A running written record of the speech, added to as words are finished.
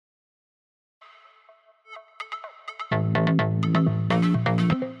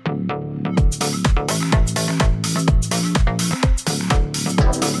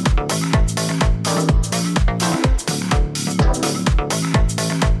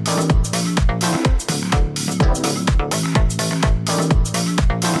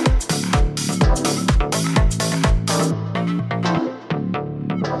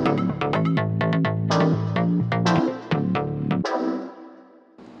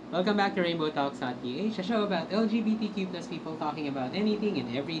Welcome back to Rainbow Talks.ph, a show about LGBTQ plus people talking about anything and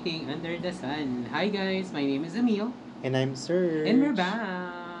everything under the sun. Hi guys, my name is Emil. And I'm Serge. And we're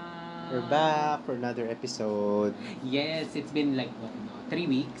back. We're back for another episode. Yes, it's been like, 3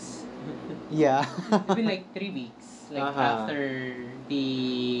 weeks? Yeah. It's been like 3 weeks. Like after the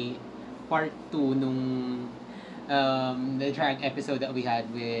part 2 nung the drag episode that we had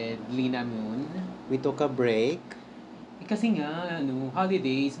with Lina Moon. We took a break. Kasi nga,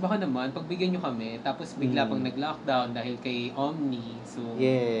 holidays, baka naman, pagbigyan nyo kami, tapos bigla pang nag-lockdown dahil kay Omni. So,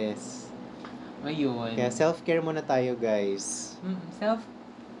 Yes. ayun. Kaya self-care muna tayo, guys. Self?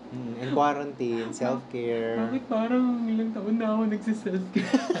 In quarantine, self-care. Bakit parang ilang taon na ako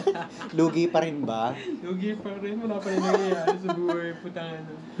nagsiself-care? Lugi pa rin ba? Lugi pa rin, wala pa rin nangyayari sa buhay, putang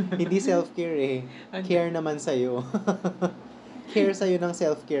Hindi self-care eh. Care naman sa'yo. Care sa'yo ng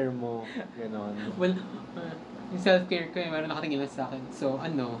self-care mo. Ganon. Well, yung self-care ko meron nakatingin lang sa akin. So,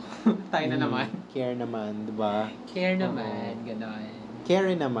 tayo na naman. Care naman, di ba? Care naman, ganon.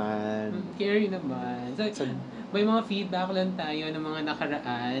 Care naman. Care naman. So, may mga feedback lang tayo ng mga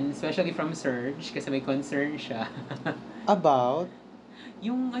nakaraan, especially from Serge, kasi may concern siya. About?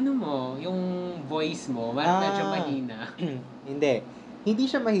 Yung yung voice mo, medyo mahina. Hindi. Hindi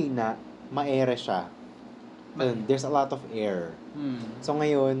siya mahina, maere siya. There's a lot of air. So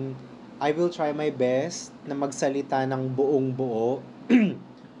ngayon, I will try my best na magsalita ng buong buo.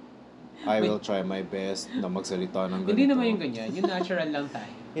 I will try my best na magsalita ng ganito. Hindi naman yung ganyan. Yung natural lang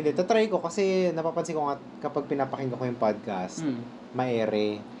tayo. Hindi, tatry ko kasi napapansin ko nga kapag pinapakinggan ko yung podcast,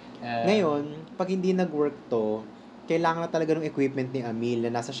 maere. Ngayon, pag hindi nag-work to, kailangan na talaga ng equipment ni Emil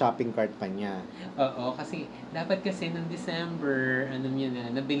na nasa shopping cart pa niya. Oo, kasi dapat kasi noong December,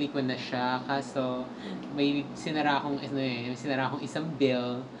 nabili ko na siya. Kaso may sinara akong isang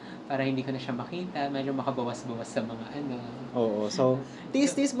bill para hindi ko na siya makita. Medyo makabawas-bawas sa mga Oo, so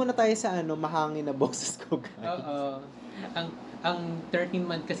tiis-tiis muna tayo sa mahangin na boses ko, guys. Oo. Ang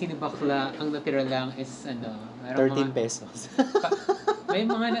 13-month kasi ni bakla, ang natira lang is 13 pesos. may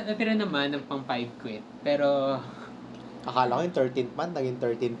mga natira naman ng pang 5 quid. Pero akala ko yung 13th month, naging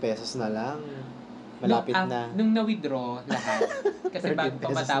 13 pesos na lang. Malapit na. Nung na-withdraw lahat, kasi 13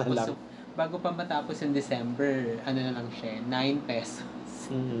 pesos na lang. bago pa matapos yung December, na lang siya, 9 pesos.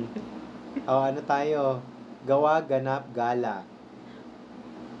 Ano tayo? Gawa, ganap, gala.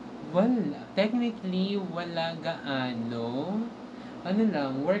 Wala. Technically, wala gaano.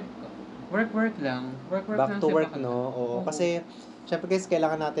 Lang, work lang. Work Back lang to siya work, baka- no? Oo. Kasi, syempre guys,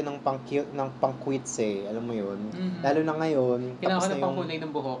 kailangan natin ng pang-quits eh. Alam mo yun? Lalo na ngayon, Kailangan tapos ko na ng yung... pangkulay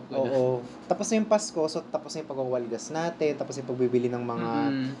ng buhok ko. Oo. Tapos na yung Pasko, so tapos na yung pagwawalgas natin, tapos yung pagbibili ng mga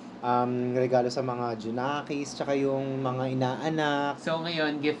regalo sa mga junakis, tsaka yung mga inaanak. So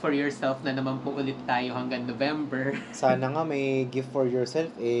ngayon, gift for yourself na naman po ulit tayo hanggang November. Sana nga may gift for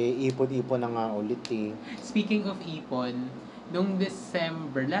yourself, ipon-ipon na nga ulit eh. Speaking of ipon, nung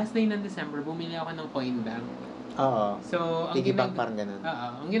December, last day ng December, bumili ako ng coin bank. Oo. So, Piggy bank parang ganun.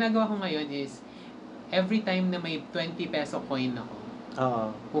 Ang ginagawa ko ngayon is, every time na may 20 peso coin ako,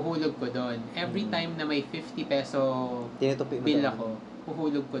 huhulog ko doon. Every time na may 50 peso Tinutupi mo bill doon. ako,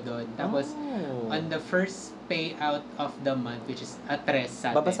 huhulog ko doon. Tapos, on the first payout of the month, which is a tres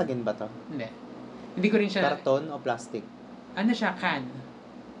sa atin. Babasagin ba to? Hindi. Hindi ko rin siya... Karton o plastic? Ano siya? Can.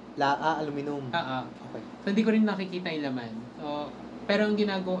 Aluminum. Okay. So, hindi ko rin nakikita yung laman. So, pero ang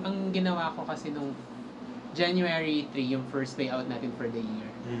ginawa ko kasi nung January 3, yung first payout natin for the year,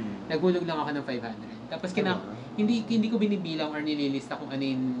 naghulog lang ako ng 500. Tapos, hindi ko binibilang or nililista kung ano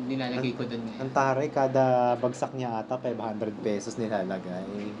yung nilalagay ko doon ngayon. Ang taray, kada bagsak niya ata, 500 pesos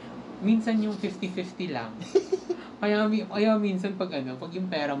nilalagay. Minsan yung 50-50 lang. kaya minsan pag yung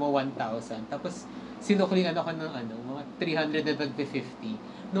pera mo 1,000, tapos sinuklingan ako ng mga 300 na tag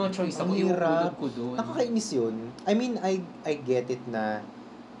 50. No choice ako, iuulog ko doon. Nakakainis yun. I mean, I get it na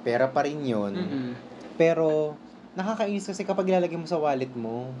pera pa rin yun. Pero, nakakainis kasi kapag ilalagay mo sa wallet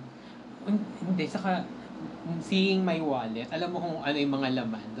mo. Hindi, saka seeing my wallet, alam mo kung ano yung mga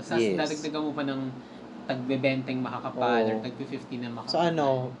laman. Tapos dadagdagan mo pa ng tagbe-benteng makakapal or tagbe-50 na makakapal.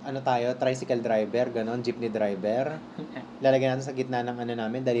 So tayo, tricycle driver, ganon, jeepney driver. Lalagyan natin sa gitna ng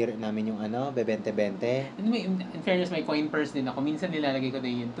namin, daliri namin yung bebente-bente. In fairness, may coin purse din ako. Minsan nilalagay ko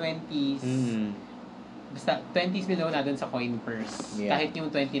din yung 20s. Basta 20s below na dun sa coin purse. Yeah. Kahit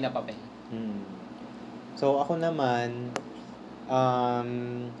yung 20 na papel. So ako naman,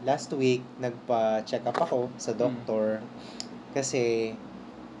 last week, nagpa-check up ako sa doctor. Kasi,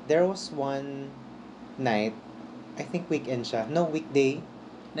 there was one night, I think weekend siya. No, weekday.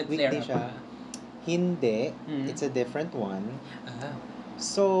 Nag-flare Weekday siya. Hindi. It's a different one.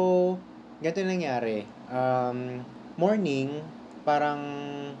 So, ganito nangyari. Morning, parang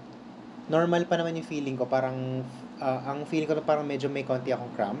normal pa naman yung feeling ko. Parang, ang feeling ko na parang medyo may konti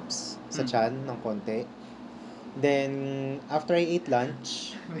akong cramps sa tiyan ng konti. Then, after I ate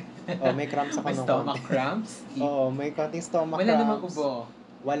lunch, may cramps ako May ng stomach konti. cramps? Oo, may konting stomach Wala cramps. namang ubo.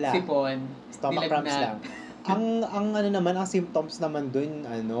 Wala. Sipon. Stomach cramps lang. ang ano naman, ang symptoms naman dun,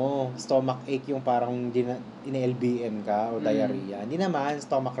 stomach ache, yung parang ina-LBM ka o diarrhea. Hindi naman,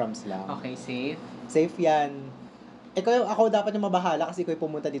 stomach cramps lang. Okay, safe. Safe yan. Ako dapat yung mabahala kasi ko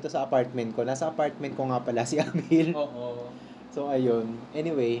pumunta dito sa apartment ko. Nasa apartment ko nga pala si Amil. Oo. So, ayun.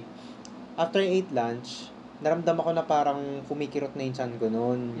 Anyway, after I ate lunch, naramdaman ko na parang kumikirot na yung tiyan ko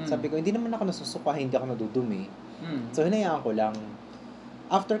noon. Sabi ko, hindi naman ako nasusuka, hindi ako nadudumi. So, hinayaan ko lang.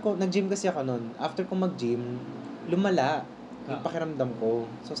 Nag-gym kasi ako noon. After ko mag-gym, lumala yung pakiramdam ko.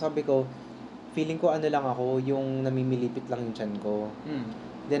 So, sabi ko, feeling ko lang ako, yung namimilipit lang yung tiyan ko.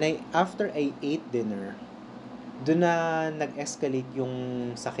 Then, after I ate dinner, doon na nag-escalate yung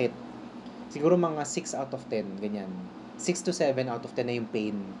sakit. Siguro mga 6 out of 10, ganyan. 6 to 7 out of 10 na yung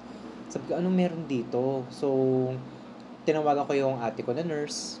pain. Sabi ko, anong meron dito? So, tinawagan ko yung ate ko na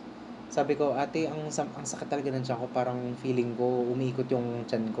nurse. Sabi ko, ate, ang sakit talaga ng tiyan ko. Parang feeling ko, umiikot yung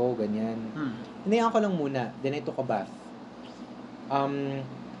tiyan ko, ganyan. Hinayaan ko lang muna. Then I took a bath.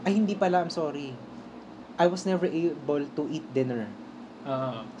 Hindi pala, I'm sorry. I was never able to eat dinner.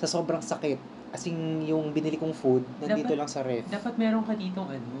 Sa sobrang sakit. As in, yung binili kong food, nandito lang sa ref. Dapat meron ka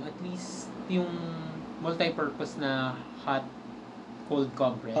ditong at least yung multi-purpose na hot cold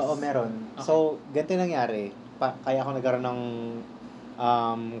compress. Oo, meron. Okay. So, ganito nangyari. Kaya ako nagkaroon ng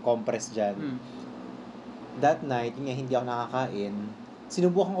compress dyan. That night, yung hindi ako nakakain,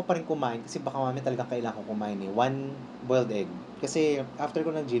 sinubukan ko pa rin kumain kasi baka mamaya talagang kailangan ko kumain eh. 1 boiled egg. Kasi after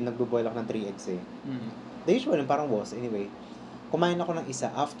ko nag-gym, nagbo-boil ako ng 3 eggs eh. The usual, parang was. Anyway, kumain ako ng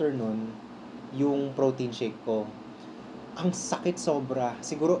isa. After nun, yung protein shake ko. Ang sakit sobra.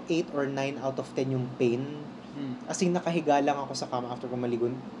 Siguro 8 or 9 out of 10 yung pain. As in, nakahiga lang ako sa kama after ko maligo.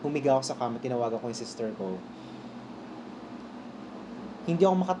 Humiga ako sa kama, tinawagan ko yung sister ko. Hindi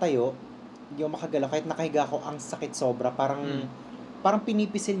ako makatayo. Hindi ako makagalaw. Kahit nakahiga ako, ang sakit sobra. Parang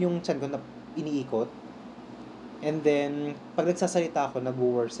pinipisil yung tiyan ko na iniikot. And then, pag nagsasalita ako,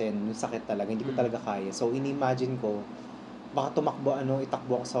 nag-worsen. Yung sakit talaga. Hindi ko talaga kaya. So, ini-imagine ko, baka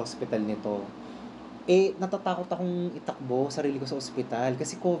itakbo ako sa hospital nito. Natatakot akong itakbo sarili ko sa ospital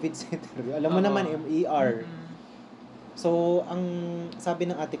kasi COVID center. Alam mo naman, MER. So, ang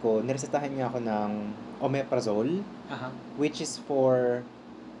sabi ng ate ko, niresetahan niya ako ng omeprazole, which is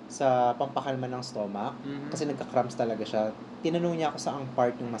sa pampakalma ng stomach, kasi nagka-cramps talaga siya. Tinanong niya ako sa ang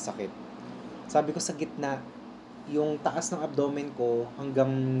part yung masakit. Sabi ko sa gitna, yung taas ng abdomen ko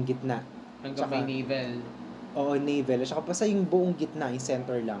hanggang gitna. Hanggang may navel. Oo, navel. At saka basta yung buong gitna, yung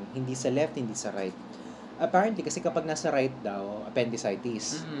center lang. Hindi sa left, hindi sa right. Apparently, kasi kapag nasa right daw,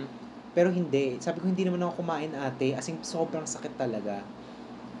 appendicitis. Pero hindi. Sabi ko, hindi naman ako kumain, ate. As in, sobrang sakit talaga.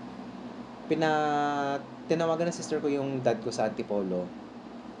 Tinawagan ng sister ko yung dad ko sa Antipolo.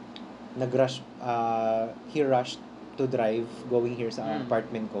 He rushed to drive going here sa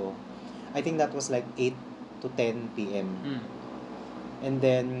apartment ko. I think that was like 8 to 10 p.m. And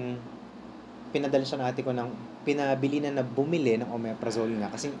then, pinadala siya ng ate ko pinabili na bumili ng omeprazole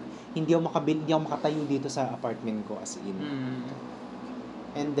nga kasi hindi ako makatayo dito sa apartment ko as in.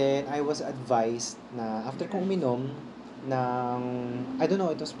 And then I was advised na after kong uminom ng I don't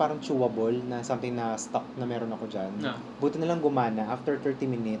know, it was parang chewable na something na stock na meron ako dyan. Buti na lang gumana after 30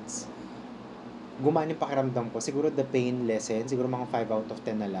 minutes. Gumana yung pakiramdam ko. Siguro the pain lessened, siguro mga 5 out of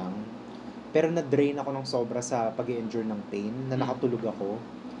 10 na lang. Pero na-drain ako ng sobra sa pag-i-endure ng pain na nakatulog ako.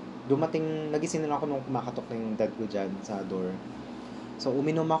 Nagising na lang ako nung kumakatok na yung dad ko dyan sa door. So,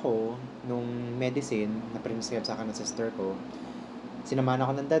 uminom ako nung medicine na prescribe sa akin ng sister ko. Sinamahan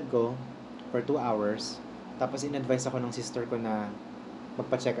ako ng dad ko for 2 hours. Tapos, in-advise ako ng sister ko na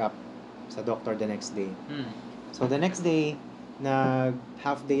magpa-check up sa doctor the next day. So, the next day,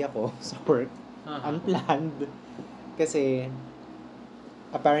 half day ako sa work. Unplanned. Kasi,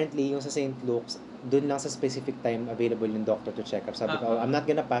 apparently, yung sa St. Luke's, dun lang sa specific time available yung doctor to check up. Sabi ko, I'm not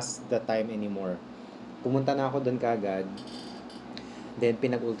gonna pass the time anymore. Pumunta na ako dun kagad. Then,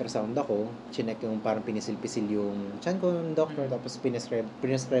 pinag-ultrasound ako. Chinek yung parang pinisil-pisil yung tiyan ko ng doctor. Tapos,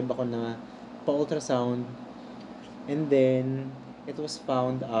 pinescribe ako na pa-ultrasound. And then, it was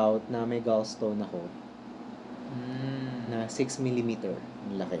found out na may gallstone ako. Na 6 mm.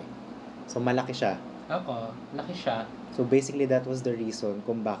 Laki. So, malaki siya. Oo, laki siya. So, basically, that was the reason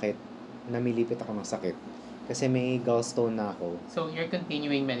kung bakit namilipit ako ng sakit. Kasi may gallstone na ako. So, you're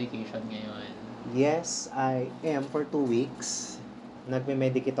continuing medication ngayon? Yes, I am for 2 weeks.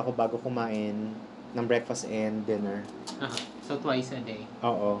 Nagme-medicate ako bago kumain. ng breakfast and dinner. So, twice a day.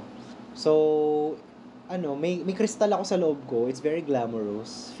 Oo. So, may crystal ako sa loob ko. It's very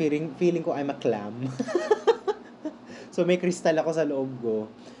glamorous. Feeling ko I'm a clam. So, may crystal ako sa loob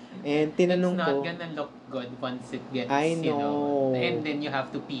ko. And tinanong It's not ko, gonna look good once it gets, I know. and then you have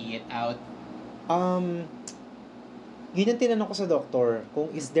to pee it out. Yun yung tinanong ko sa doktor,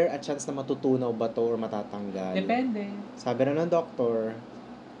 kung is there a chance na matutunaw ba to or matatanggal? Depende. Sabi na ng doktor,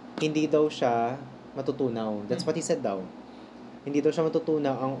 hindi daw siya matutunaw. That's what he said daw. Hindi daw siya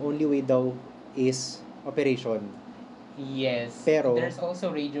matutunaw. Ang only way daw is operation. Yes. Pero, there's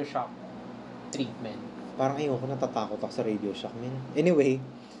also radio shock treatment. Parang ayoko, natatakot ako sa radio shock, man. Anyway,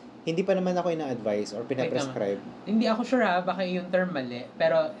 hindi pa naman ako ina-advise or pinaprescribe. Hindi ako sure baka yung term mali.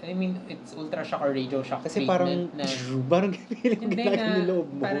 Pero, I mean, it's ultra shock or radio shock kasi treatment. Kasi parang feeling ko ginagin yung loob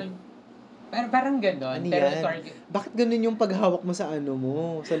mo. Parang gano'n. Ano pero yan? Bakit ganun yung paghawak mo sa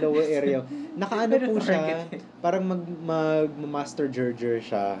sa lower area? Nakaano po siya, parang mag-master gerger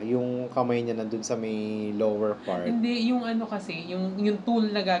siya, yung kamay niya nandun sa may lower part. Hindi, yung kasi, yung tool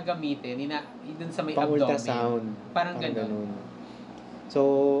na gagamitin, dun sa may abdomen. Pang-ultrasound. Parang ganun.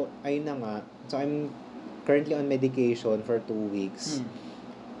 So, ayun na nga. So, I'm currently on medication for 2 weeks.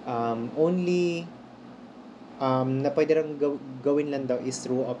 Only na pwede lang gawin lang daw is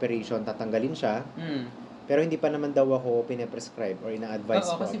through operation, tatanggalin siya. Pero hindi pa naman daw ako pinaprescribe or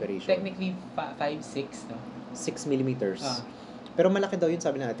ina-advise for operation. Technically 5'6", no? 6 millimeters. Pero malaki daw yun,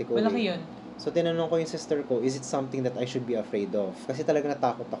 sabi ng ate ko. Malaki yun. So, tinanong ko yung sister ko, is it something that I should be afraid of? Kasi talaga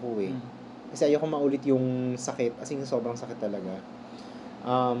natakot ako eh. Kasi ayoko maulit yung sakit, as in sobrang sakit talaga.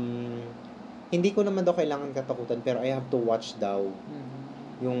 Hindi ko naman daw kailangan katakutan, pero I have to watch daw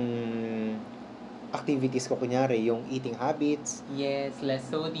yung activities ko, kunyari, yung eating habits. Yes, less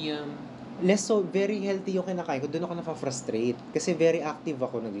sodium. Very healthy yung kinakain ko. Doon ako na-frustrate. Kasi very active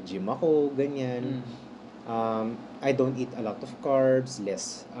ako. Nag-gym ako, ganyan. I don't eat a lot of carbs,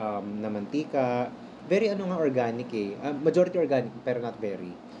 less na mantika. Very organic eh. Majority organic, pero not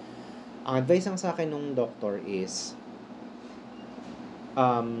very. Ang advice lang sa akin nung doctor is,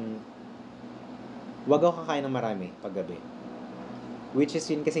 wag ako kakain ng marami paggabi. Which is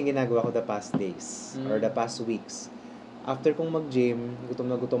yun kasi ginagawa ko the past days or the past weeks. After kong mag-gym, gutom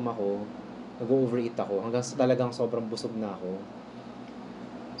na gutom ako, nag-overeat ako, hanggang talagang sobrang busog na ako.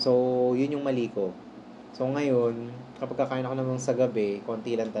 So, yun yung mali ko. So, ngayon, kapag kakain ako naman sa gabi,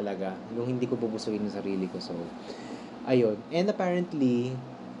 konti lang talaga, yung hindi ko bubusugin yung sarili ko. So, ayun. And apparently,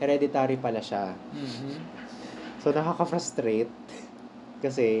 hereditary pala siya. So, nakaka-frustrate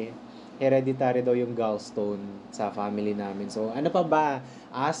kasi hereditary daw yung gallstone sa family namin. So, ano pa ba?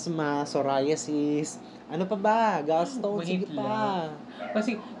 Asthma, psoriasis, ano pa ba? Gallstone, sige pa.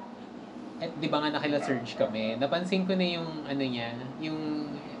 Kasi, di ba nga nakila-surge kami, napansin ko na yung, niya, yung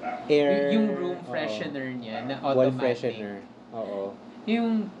air, yung room freshener niya na automatic. Wall freshener. Oo.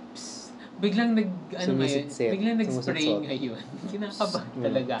 Yung, biglang biglang nag-spray ngayon. Kinakabahan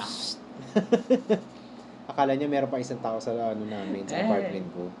talaga. Akala niya meron pa isang tao sa namin, sa apartment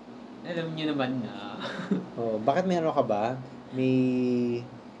ko. Alam niyo naman na. Bakit meron ka ba? May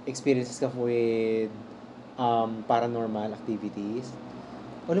experiences ka with paranormal activities?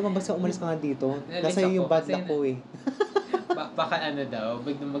 O naman, basta umalis ka nga dito. Nasa iyo yung bad luck ko eh. Baka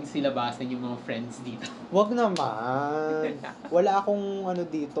biglang magsilabasan yung mga friends dito. Wag naman. Wala akong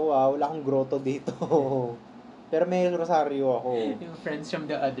dito wala akong grotto dito. Pero may rosaryo ako. Yung friends from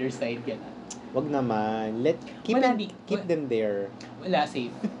the other side gano'n. Wag naman. Keep them there. Wala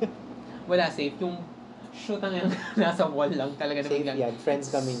safe. Wala safe. Yung shoot ang nasa wall lang talaga. Safe yan.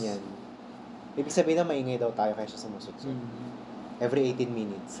 Friends kami yan. Ibig sabihin na maingay daw tayo kaysa sa masutsut. Every 18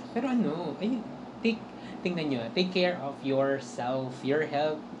 minutes. Pero tingnan nyo, take care of yourself, your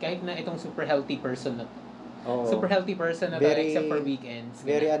health. Kahit na itong super healthy person na super healthy person na except for weekends.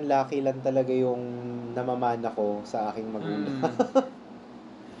 Very unlucky lang talaga yung namamana ko sa aking magulang.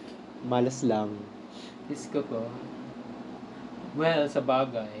 Malas lang. Diyos ko po. Well, sa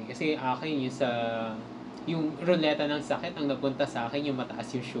bagay. Kasi akin yung ruleta ng sakit, ang napunta sa akin yung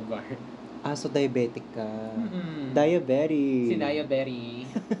mataas yung sugar. So diabetic ka. Diabetes. Si Diabetes.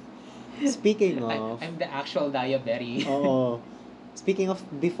 Speaking of... I'm the actual Diabetes. Oo. Speaking of,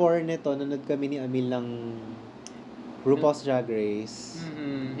 before nito, nanood kami ni Amil ng RuPaul's Drag Race.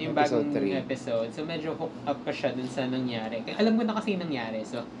 Yung bagong episode. So, medyo hook up pa siya dun sa nangyari. Alam ko na kasi nangyari.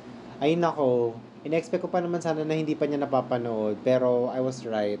 So, ay nako, in-expect ko pa naman sana na hindi pa niya napapanood. Pero I was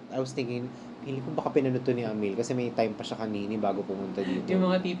right. I was thinking, pili ko baka pinanood to ni Amil kasi may time pa siya kanini bago pumunta dito. Yung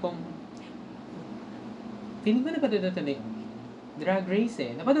mga tipong, feeling ko napanood na to ni Amil. Drag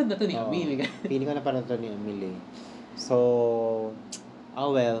Race napanood na to ni Amil. Feeling ko napanood to ni Amil eh. So,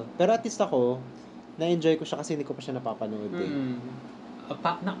 well. Pero at least ako, Na-enjoy ko siya kasi hindi ko pa siya napapanood eh.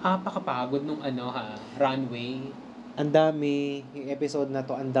 Napakapagod nung runway. Ang dami, yung episode na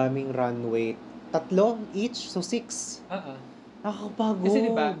to, ang daming runway. 3 each, so 6. Nakakapagod. Kasi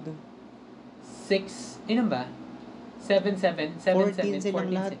diba, 6, ilan ba? 7, 14 silang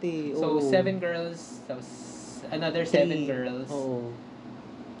lahat eh. So, 7 girls, tapos another 7 girls. Oo.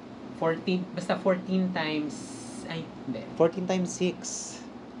 14, basta 14 times, ay, hindi. 14 times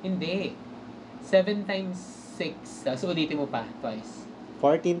 6. Hindi. 7 times 6, tapos ulitin mo pa, twice.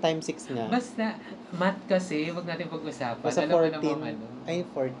 14 times 6 nga. Basta, math kasi, wag natin pag-usapan. Basta Alam 14. mo namang Ay,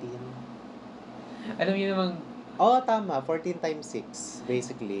 14. Alam niyo namang, Tama. 14 times 6,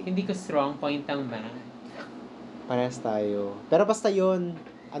 basically. hindi ko strong point ang math. Parehas tayo. Pero basta yun,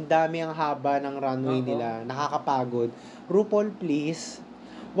 ang dami ang haba ng runway Oo. nila. Nakakapagod. RuPaul, please.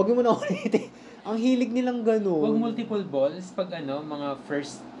 Wag mo na ulitin. Ang hilig nilang ganun. Huwag multiple balls pag mga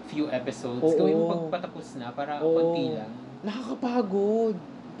first few episodes. Oo. Gawin mo pagpatapos na para Oo. konti lang. Nakakapagod.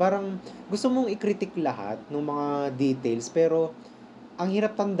 Parang gusto mong i-critic lahat ng mga details, pero ang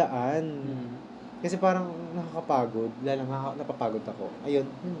hirap tandaan. Kasi parang nakakapagod. Napapagod ako. Ayun,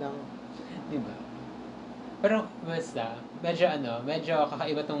 yun lang. Diba? Pero basta, medyo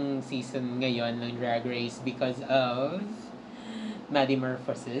kakaiba tong season ngayon ng Drag Race because of Maddie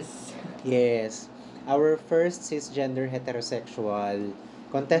Morphosis. Yes. Our first cisgender heterosexual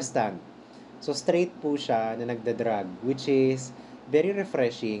contestant. So, straight po siya na nagda-drag, which is very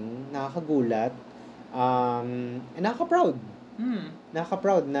refreshing, nakakagulat, and nakaka-proud.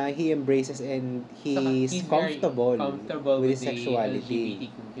 Nakaka-proud na he embraces and he's comfortable with his sexuality. The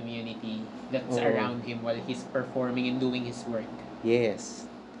LGBTQ community that's around him while he's performing and doing his work. Yes.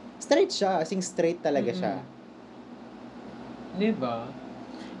 Straight siya. Asing straight talaga siya. Diba?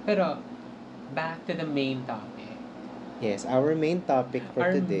 Pero, back to the main topic. Yes, our main topic for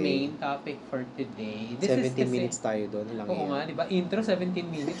today. Our main topic for today. 17 minutes tayo doon. Lang Oo nga, di ba? Intro 17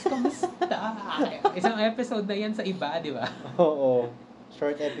 minutes. Kamusta? Isang episode na yan sa iba, di ba? Oo.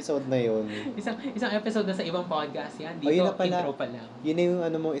 Short episode na yun. Isang episode na sa ibang podcast yan. Dito, yun na pala. intro pa lang. Yun na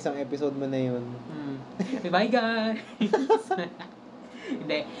yung isang episode mo na yun. Bye guys!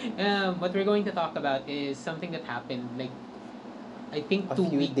 Hindi. What we're going to talk about is something that happened like, I think 2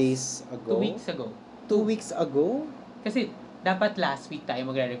 weeks. days ago? 2 weeks ago. 2 weeks ago? Kasi, dapat last week tayo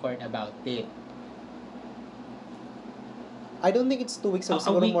magre-record about it. I don't think it's 2 weeks ago.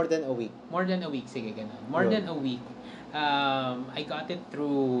 Siguro more than a week. More than a week, sige, ganun. More than a week. I got it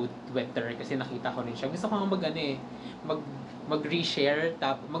through Twitter kasi nakita ko rin siya. Gusto ko nga mag-reshare,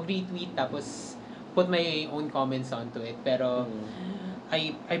 mag-retweet, tapos put my own comments onto it. Pero,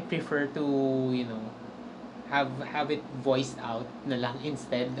 I prefer to, have it voiced out na lang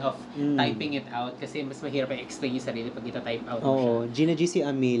instead of typing it out kasi mas mahirap i-explain yung sarili pag ita-type out mo siya. Oo. Gina G.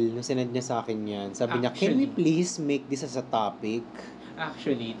 Amil, nung sinend niya sa akin yan, sabi niya, can we please make this as a topic?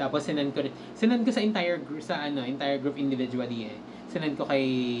 Actually, tapos sinend ko sa entire group individually eh. Sinend ko kay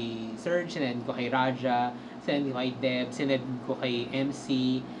Serge, sinend ko kay Raja, sinend ko kay Deb, sinend ko kay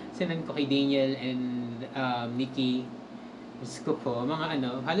MC, sinend ko kay Daniel and Nikki. Gusto ko po,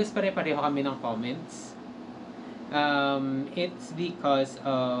 halos pare-pareho kami ng comments. It's because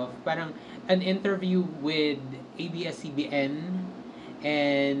of parang an interview with ABS-CBN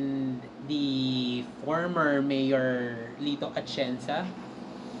and the former Mayor Lito Atienza,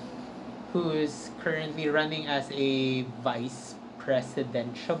 who's currently running as a vice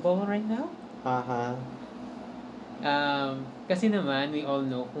presidential right now. Kasi naman we all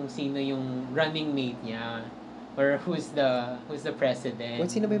know kung sino yung running mate niya or who's the president.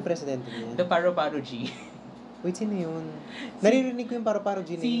 Wait, sino ba yung presidente niya? The Paro-Paro G. Wait, sino yun? Naririnig ko yung Paro-Paro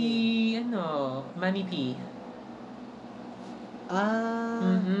G na yun. Manny P.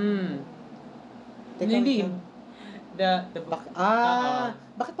 Teka, Hindi.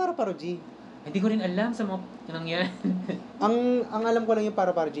 Bakit Paro-Paro G? Hindi ko rin alam sa mga yan. ang alam ko lang yung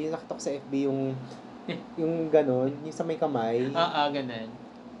Paro-Paro G, nakita ko sa FB yung ganon, yung sa may kamay. Ganon.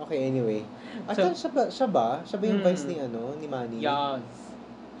 Okay, anyway. Siya ba yung vice ni Manny? Yes.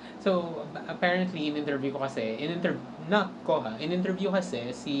 So, apparently, in-interview kasi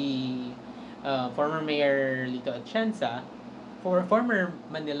si former Mayor Lito Atienza, former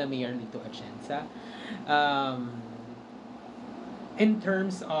Manila Mayor Lito Atienza, in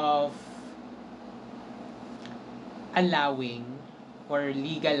terms of allowing or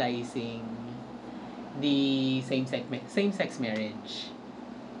legalizing the same-sex marriage.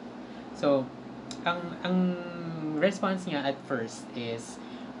 So, ang response niya at first is,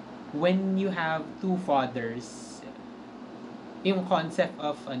 when you have two fathers, yung concept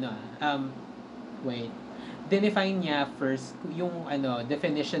of dinefine niya first yung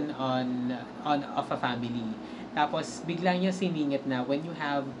definition on of a family. Tapos bigla niya siningit na when you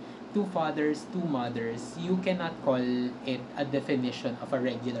have two fathers, two mothers, you cannot call it a definition of a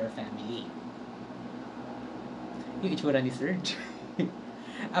regular family. Yung itsura ni Serge.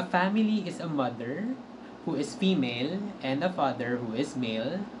 A family is a mother who is female and a father who is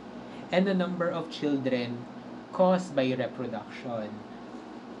male, and a number of children caused by reproduction.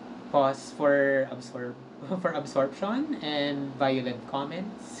 Pause for for absorption and violent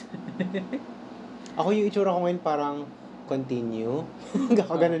comments. Ako yung itsura ko ngayon parang continue.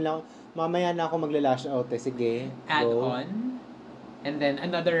 Ako ganun lang. Mamaya na ako magla-lash out eh. Sige, Add go. on. And then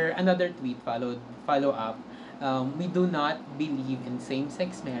another tweet follow up. We do not believe in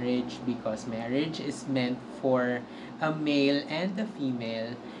same-sex marriage because marriage is meant for a male and a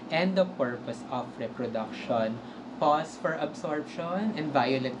female and the purpose of reproduction. Pause for absorption and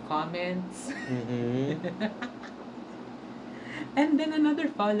violent comments. Mhm. And then another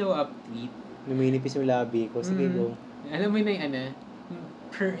follow-up tweet. Luminipis yung labi ko. Sige, go. Alam mo na yung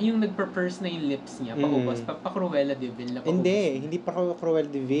yung nagpa-purse na yung lips niya, paubos, pa-Cruella de Vil na paubos. Hindi pa Cruella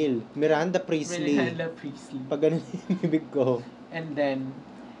de Vil. Miranda Priestley. Miranda Priestley. Pag ganun yung bibig ko. And then,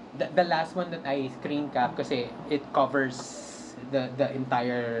 the last one that I screen cap kasi it covers the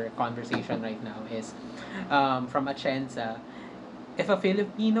entire conversation right now is from Atienza. If a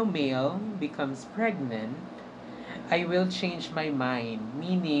Filipino male becomes pregnant, I will change my mind,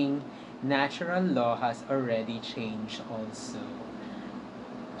 meaning natural law has already changed also.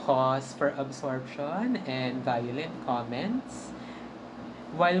 Pause for absorption and violent comments.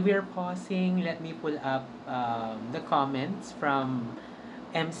 While we're pausing, let me pull up the comments from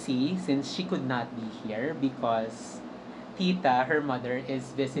MC since she could not be here because Tita, her mother,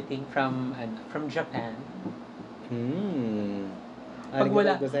 is visiting from Japan. Pag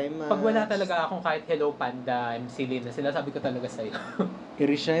wala talaga akong kahit hello panda, MC Lin na sila, sabi ko talaga sa'yo.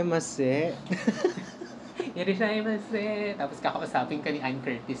 Irishayamase. Irishayamase. Tapos kakausapin ka ni Ann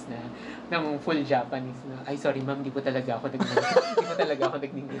Curtis na ng full Japanese na, ay sorry ma'am, di po talaga ako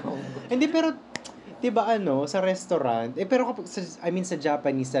nagninihongo. Hindi, pero, di ba sa restaurant, pero kapag, sa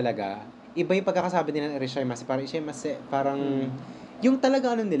Japanese talaga, iba yung pagkakasabi nila ng irishayamase, parang irishayamase, parang, yung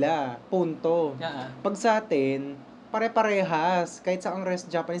talaga nila, punto. Pag sa atin, pare-parehas. Kahit sa ang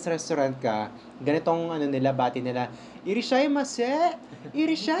Japanese restaurant ka, ganitong nila, bati nila, irishayamase!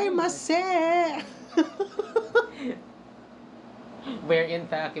 Irishayamase! Where in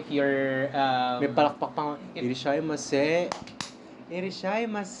fact, if you're... may palakpak pang, irishayamase!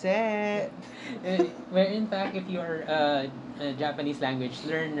 Irishayamase! Where in fact, if you're a Japanese language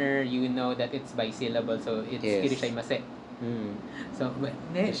learner, you know that it's bisyllable, so it's irishayamase. So,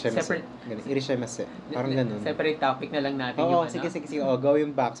 separate... Irishayamase. Parang ganun. Separate topic na lang natin yung sige. Go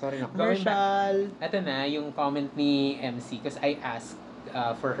yung back. Sorry na. Commercial! Ito na, yung comment ni MC, because I asked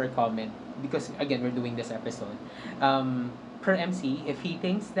for her comment, because again, we're doing this episode. Per MC, if he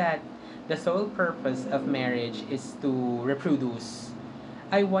thinks that the sole purpose of marriage is to reproduce,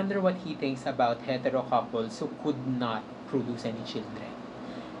 I wonder what he thinks about hetero couples who could not produce any children.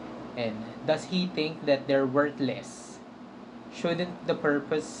 And does he think that they're worthless? Shouldn't the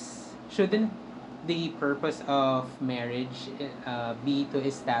purpose of marriage be to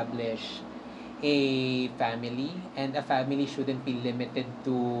establish a family, and a family shouldn't be limited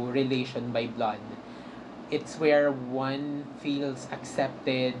to relation by blood? It's where one feels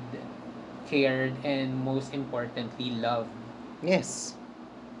accepted, cared, and most importantly, loved. Yes.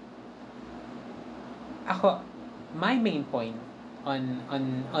 Ako, my main point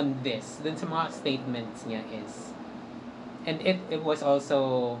on this, dun sa mga statements niya is, and it was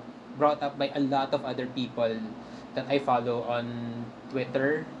also brought up by a lot of other people that I follow on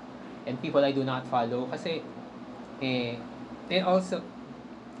Twitter and people I do not follow kasi they also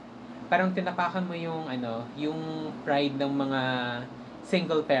parang tinapakan mo yung pride ng mga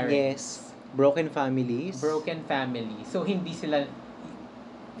single parents. Yes. Broken families. So hindi sila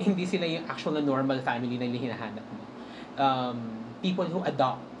yung actual na normal family na hinahanap mo. People who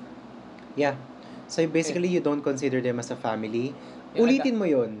adopt. Yeah. So basically, you don't consider them as a family. Ulitin mo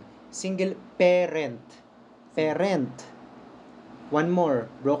yun. Single parent. One more.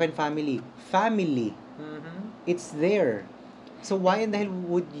 Broken family. Family. It's there. So why in the hell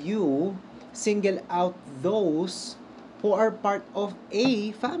would you single out those who are part of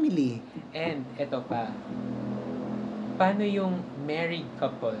a family? And eto pa. Paano yung married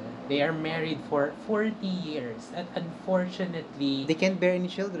couple? They are married for 40 years and unfortunately they can't bear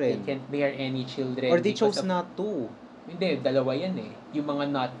any children. Or they chose not to. Hindi, dalawa yan eh. Yung mga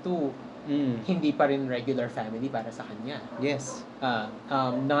not to, hindi pa rin regular family para sa kanya. Yes.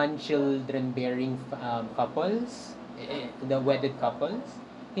 Non-children bearing couples, the wedded couples,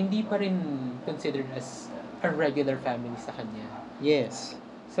 hindi pa rin considered as a regular family sa kanya. Yes.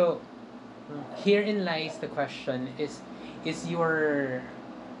 So, herein lies the question is your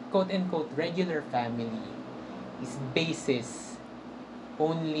quote-unquote regular family is basis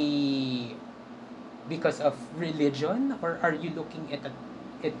only because of religion, or are you looking at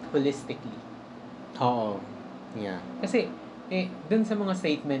it holistically? Oo. Yeah. Kasi, dun sa mga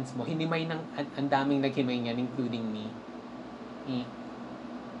statements mo, hinimay ng, ang daming naghimay niyan, including me.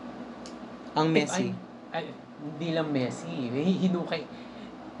 Ang messy. Hindi lang messy. Hinukay.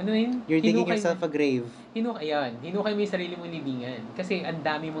 Ano yun? You're digging Hinukay yourself a grave. Hinukay mo yung sarili mong libingan. Kasi ang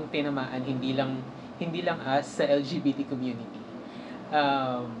dami mong tinamaan, hindi lang us sa LGBT community.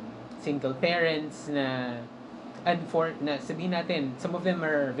 Single parents na sabihin natin, some of them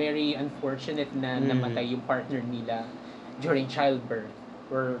are very unfortunate na namatay yung partner nila during childbirth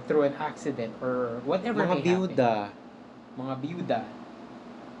or through an accident or whatever Mga may byuda. happen. Mga byuda.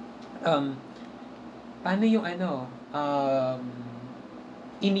 Paano yung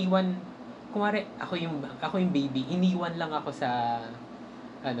iniwan, kumare ako yung baby, iniwan lang ako sa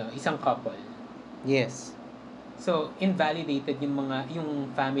isang couple. Yes. So invalidated yung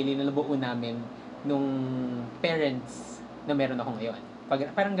family na nabuo namin nung parents na meron ako ngayon.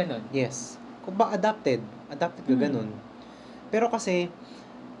 Parang ganun. Yes. Kung ba adopted ka ganun. Pero kasi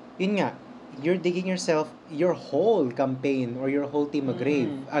yun nga, you're digging yourself your whole campaign or your whole team a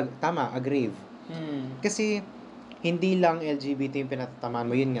grave. A grave. Kasi hindi lang LGBT yung pinatatamaan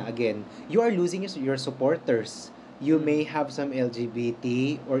mo. Yun nga, again, you are losing your supporters. You may have some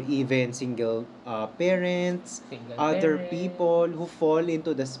LGBT or even single parents, other people who fall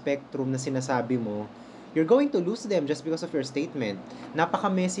into the spectrum na sinasabi mo. You're going to lose them just because of your statement.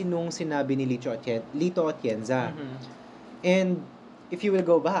 Napaka-messy nung sinabi ni Lito Atienza. And if you will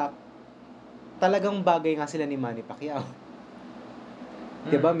go back, talagang bagay nga sila ni Manny Pacquiao.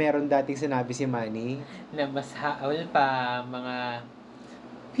 Diba, meron dating sinabi si Manny na mas haol pa mga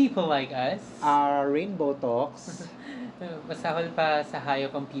people like us. Rainbow talks. Mas haol pa sa hayop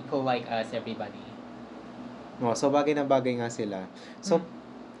ang people like us, everybody. So bagay na bagay nga sila. So,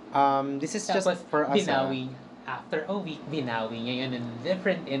 this is tapos, just for us. Binawi. After a week, binawi niya yun in a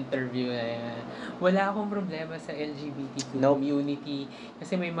different interview. Wala akong problema sa LGBT community.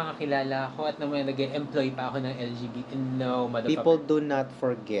 Kasi may mga kilala ako at naman nag-employ pa ako ng LGBT. No, motherfucker. People do not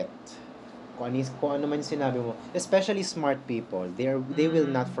forget. Kung ano man sinabi mo. Especially smart people. They will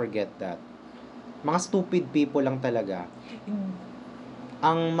not forget that. Mga stupid people lang talaga.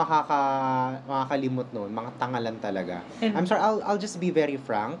 Ang makakalimot noon, mga tangalan talaga. I'm sorry, I'll just be very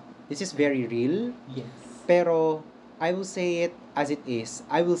frank. This is very real. Yes. Pero, I will say it as it is.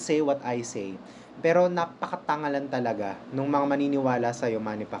 I will say what I say. Pero, napakatangalan talaga nung mga maniniwala sa'yo,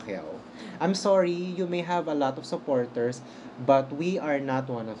 Manny Pacquiao. I'm sorry, you may have a lot of supporters, but we are not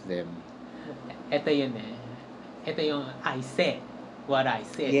one of them. Ito yun Ito yung I said what I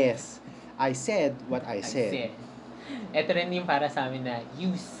said. Yes. I said what I said. Ito rin yung para sa amin na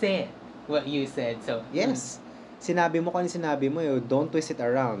you said what you said. So, yes. Sinabi mo kung ano sinabi mo, don't twist it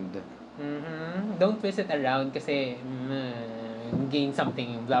around. Don't twist it around kasi gain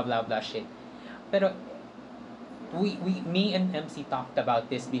something, blah blah blah shit. Pero me and MC talked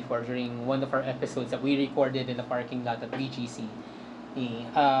about this before during one of our episodes that we recorded in the parking lot at BGC.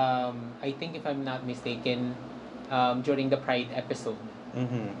 I think if I'm not mistaken, during the Pride episode,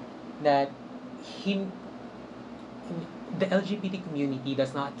 that the LGBT community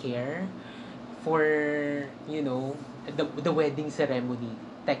does not care for the wedding ceremony.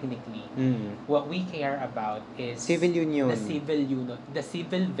 Technically, what we care about is civil union, the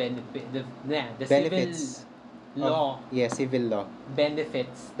civil benefit, the benefits. Civil law. Civil law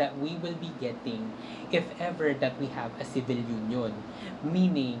benefits that we will be getting if ever that we have a civil union.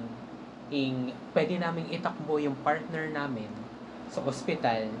 Meaning, pwede naming itakbo yung partner namin sa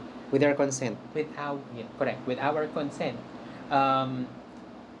ospital with our consent. With our consent.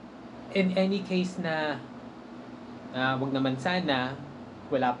 In any case na wag naman sana,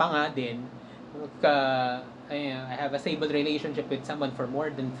 wala pa nga din, I have a stable relationship with someone for more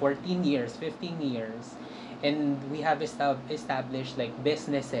than 14 years, 15 years, and we have established like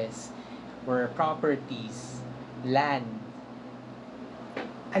businesses or properties, land.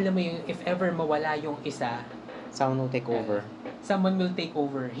 Alam mo yung, if ever mawala yung isa, someone will take over. Someone will take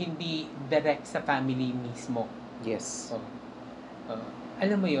over, hindi direct sa family mismo. Yes.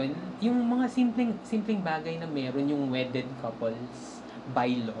 Alam mo yun, yung mga simpleng bagay na meron yung wedded couples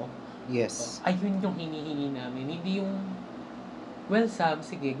by law. Yes. Ayun yung hinihingi namin. Hindi yung Well, Sam,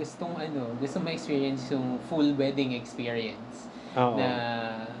 sige, gusto ma-experience yung full wedding experience. Oo. Na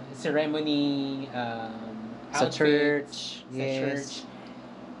ceremony, Sa outfits, church, sa church,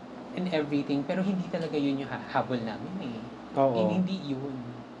 yes. and everything. Pero hindi talaga yun yung habol namin eh. Oo. Hindi yun.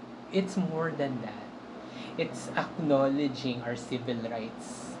 It's more than that. It's acknowledging our civil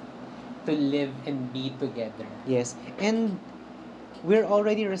rights to live and be together. Yes. And we're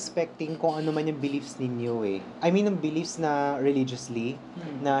already respecting kung ano man yung beliefs ninyo eh. I mean, yung beliefs na religiously,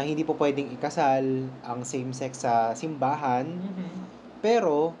 na hindi po pwedeng ikasal ang same-sex sa simbahan.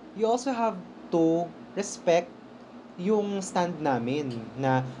 Pero, you also have to respect yung stand namin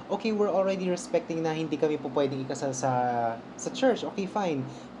na, okay, we're already respecting na hindi kami po pwedeng ikasal sa church. Okay, fine.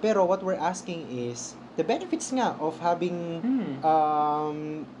 Pero what we're asking is, the benefits nga of having,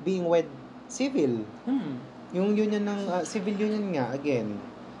 being wed civil. Yung union ng, civil union nga, again.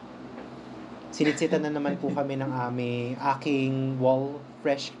 Sinitsitan na naman po kami ng aking wall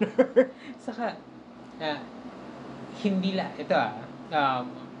freshener. Saka,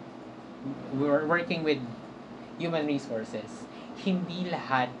 we're working with human resources. Hindi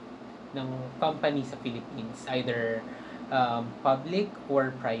lahat ng company sa Philippines, either public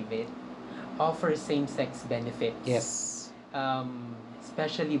or private, offer same-sex benefits. Yes.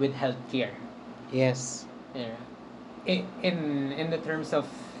 Especially with healthcare. Yes. Yeah. In the terms of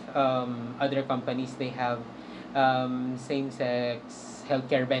other companies, they have same-sex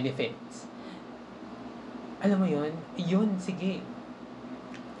healthcare benefits. Alam mo yun, sige.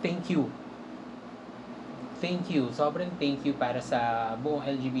 Thank you. Sobrang thank you para sa buong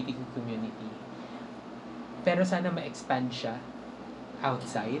LGBTQ community. Pero sana ma-expand siya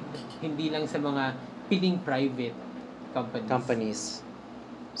outside, hindi lang sa mga piling private companies.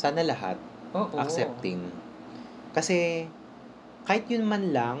 Sana lahat. Oo. Accepting. Kasi kahit yun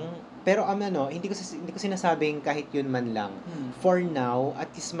man lang, pero hindi ko sinasabing kahit yun man lang. For now, at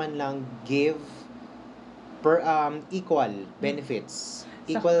least man lang give equal benefits.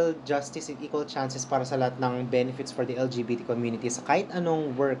 Equal justice and equal chances para sa lahat ng benefits for the LGBT community sa kahit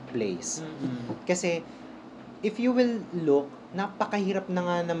anong workplace. Kasi if you will look, napakahirap na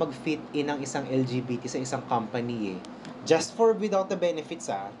nga na mag-fit in ang isang LGBT sa isang company eh. Just for without the benefits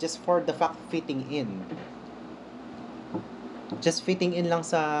just for the fact fitting in. Just fitting in lang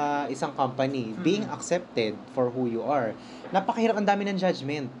sa isang company, being accepted for who you are. Napakahirap, ang dami ng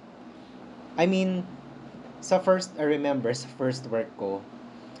judgment. I mean, I remember sa first work ko,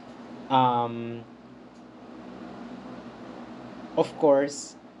 of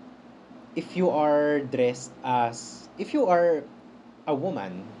course, if you are a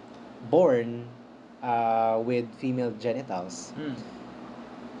woman born with female genitals,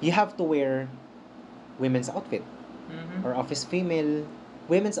 you have to wear women's outfit or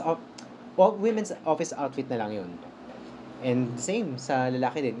women's office outfit na lang yun. And same sa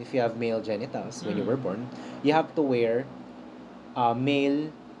lalaki din, if you have male genitals when you were born, you have to wear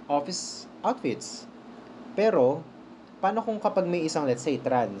male office outfits. Pero paano kung kapag may isang, let's say,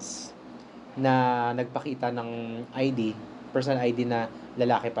 trans na nagpakita ng personal ID na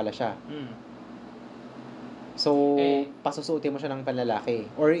lalaki pala siya? So, pasusuotin mo siya ng panlalaki.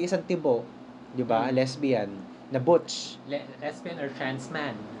 Or isang tibo, di ba? Lesbian, na butch. Lesbian or trans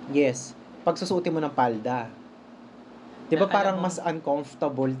man. Yes. Pagsusuotin mo ng palda. Di ba parang mas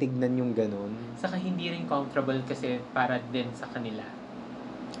uncomfortable tignan yung ganun? Saka hindi rin comfortable kasi para din sa kanila.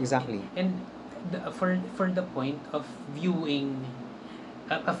 Exactly. And for the point of viewing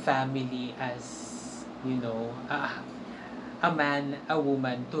a family as, a man, a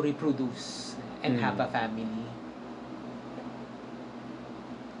woman to reproduce and have a family,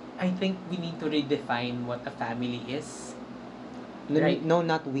 I think we need to redefine what a family is. Right? No,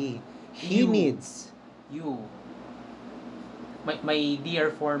 not we. He needs. You. My dear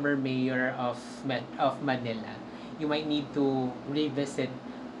former mayor of Manila, you might need to revisit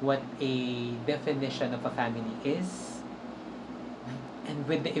what a definition of a family is. And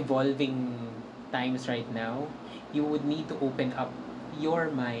with the evolving times right now, you would need to open up your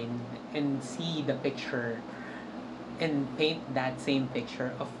mind and see the picture and paint that same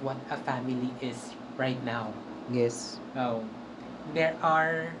picture of what a family is right now. Yes. There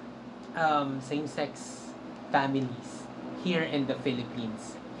are same-sex families here in the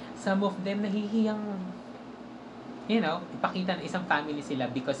Philippines. Some of them nahihiyang, ipakita na isang family sila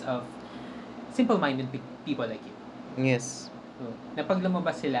because of simple-minded people like you. Yes. Na pag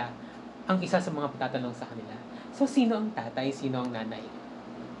lumabas sila, ang isa sa mga tatanong sa kanila, so sino ang tatay, sino ang nanay?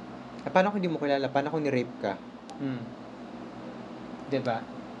 Paano kung hindi mo kilala? Paano kung ni-rape ka? Diba?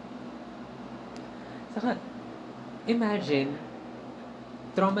 Saka, imagine,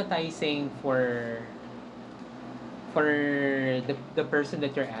 traumatizing for the person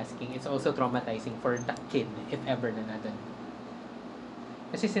that you're asking, it's also traumatizing for the kid if ever na nandun.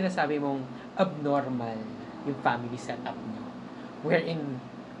 Kasi sinasabi mong abnormal yung family setup nyo. Wherein,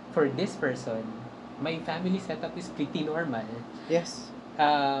 for this person, my family setup is pretty normal. Yes.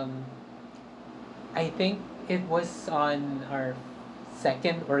 I think it was on our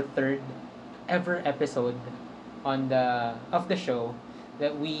second or third ever episode of the show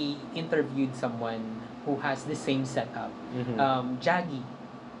that we interviewed someone who has the same setup. Jaggy,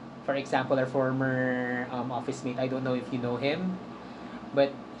 for example, our former office mate. I don't know if you know him, but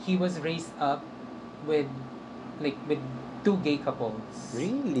he was raised up with with two gay couples.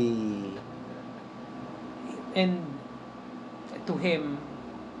 Really? And to him,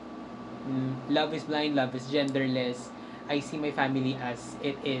 love is blind, love is genderless. I see my family as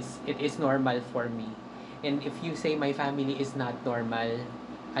it is normal for me. And if you say my family is not normal,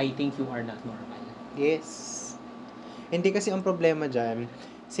 I think you are not normal. Yes. Hindi kasi ang problema dyan,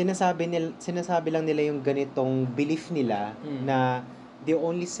 sinasabi lang nila yung ganitong belief nila na they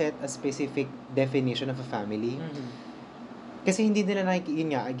only set a specific definition of a family. Kasi hindi nila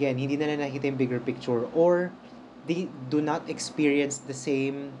hindi nila nakikita yung bigger picture, or they do not experience the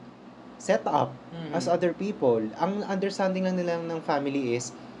same setup as other people. Ang understanding lang nila ng family is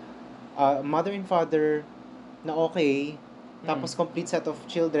mother and father na okay, tapos complete set of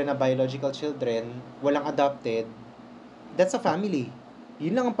children na biological children, walang adopted, that's a family.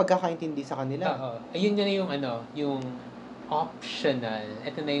 Yun lang ang pagkakaintindi sa kanila. Oo. Ayun na yung yung optional.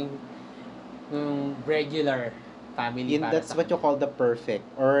 Ito na yung regular family para That's what you call the perfect,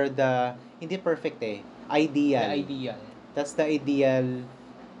 or the, hindi perfect ideal. The ideal. That's the ideal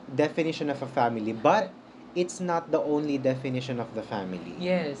definition of a family. But, it's not the only definition of the family.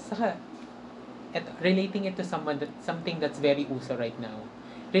 Yes. Saka, relating it to something that's very uso right now.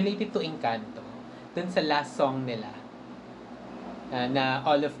 Related to Encanto. Dun sa last song nila, na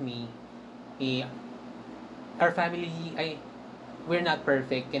All of Me, our family, we're not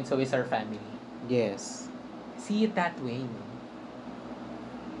perfect and so is our family. Yes. See it that way, no?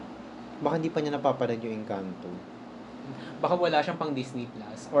 Baka hindi pa niya napapanood yung Encanto. Baka wala siyang pang Disney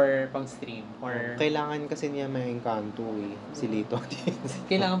Plus or pang stream or Kailangan kasi niya may Encanto si Lito.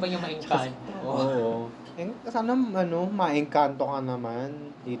 kailangan ba niya ma-Encanto? Oo. Sana ma-Encanto ka naman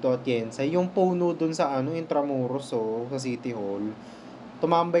dito at Atienza. Yung puno dun sa Intramuros sa City Hall.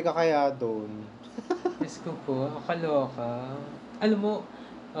 Tumambay ka kaya dun. Diyos ko po, kaloka. Alam mo,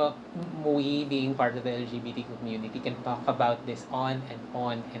 we being part of the LGBT community can talk about this on and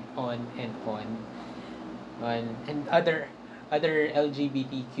on and on and on. And other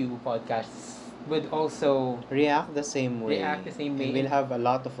LGBTQ podcasts would also react the same way. And we'll have a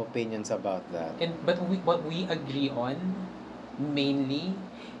lot of opinions about that. But what we agree on mainly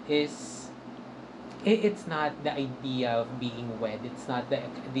is it's not the idea of being wed. It's not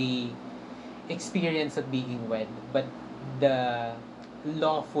the experience of being wed, but the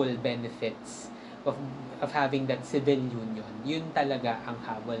lawful benefits of having that civil union. Yun talaga ang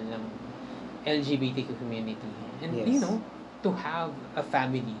habol ng LGBTQ community. And yes. To have a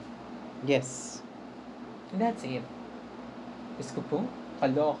family. Yes. And that's it. Diyos ko po,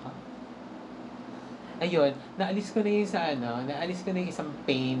 kaloka. Ayun, naalis ko na yung isang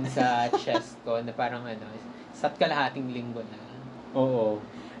pain sa chest ko na parang sat kalahating linggo na. Oo.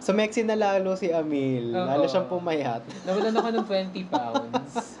 So, Mexi na lalo si Amil. Oo. Lalo siyang pumayat. Nawalan ako ng 20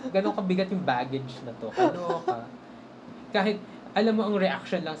 pounds. Ganon kabigat yung baggage na to. Kaloka. Kahit, alam mo ang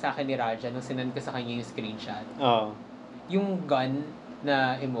reaction lang sa akin ni Raja nung sinend ko sa kanya yung screenshot. Oo. Yung gun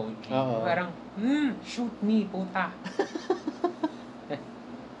na emoji. Oo. Parang, shoot me, puta.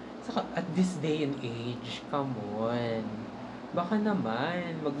 Saka, at this day and age, come on. Baka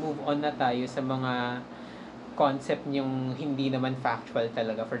naman, mag-move on na tayo sa mga concept yung hindi naman factual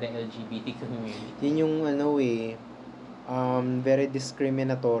talaga for the LGBT community. Yun yung very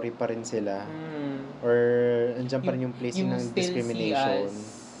discriminatory pa rin sila. Or andyan pa rin yung place ng discrimination.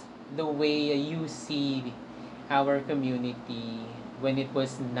 The way you see our community when it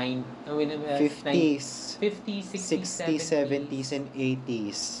was 50s, 60s, 70s, and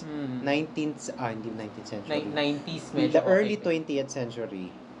 80s. 19th century. 90s medyo the early 20th century.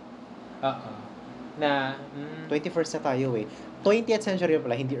 Na 21st na tayo 20th century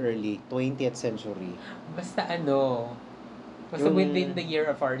pala, hindi early. 20th century. Basta within the year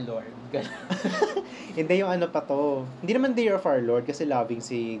of our Lord. Hindi yung pa to. Hindi naman the year of our Lord kasi loving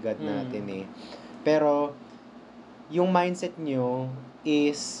si God natin Pero, yung mindset nyo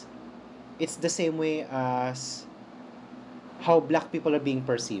is, it's the same way as how black people are being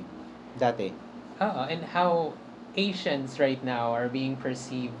perceived dati. And how Asians right now are being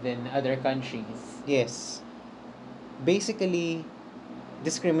perceived in other countries. Yes. basically,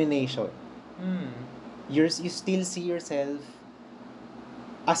 discrimination. Mm. You still see yourself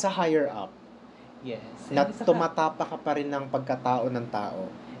as a higher up. Yes. Na And tumatapa ka pa rin ng pagkatao ng tao.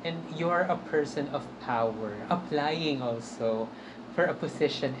 and you're a person of power, applying also for a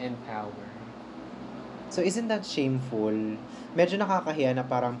position and power. So, isn't that shameful? Medyo nakakahiya na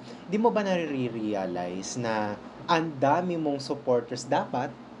parang, di mo ba nare-realize na ang dami mong supporters dapat?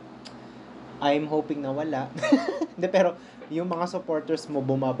 I'm hoping na wala. Hindi, pero yung mga supporters mo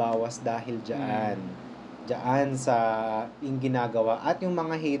bumabawas dahil dyan. Dyan sa yung ginagawa. At yung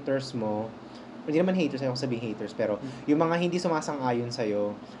mga haters mo, hindi naman haters, ayoko sabihin haters, pero yung mga hindi sumasang-ayon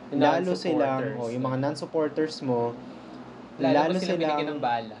sa'yo, lalo silang, yung mga non-supporters mo, lalo silang binigyan ng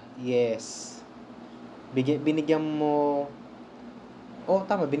bala. Yes. Binigyan mo,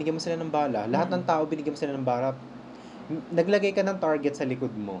 tama, binigyan mo sila ng bala. Lahat ng tao binigyan mo sila ng bala. Naglagay ka ng target sa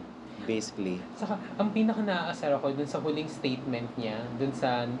likod mo, basically. Saka, ang pinaka naaasar ako dun sa huling statement niya, dun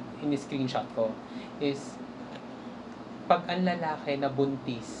sa in-screenshot ko, is, pag ang lalaki na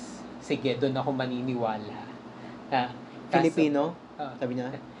buntis, sige, doon ako maniniwala. Filipino? Sabi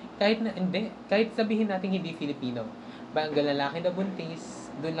niya? Kahit sabihin natin hindi Filipino. Ang lalaki na buntis,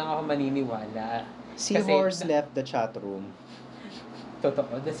 doon lang ako maniniwala. Seahorse left the chat room.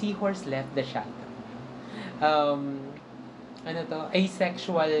 Totoo. The seahorse left the chat room.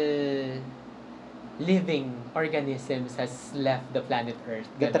 Asexual living organisms has left the planet Earth.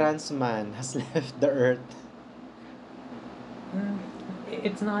 The trans man has left the Earth.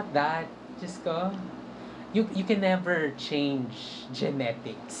 It's not that. Just go. You can never change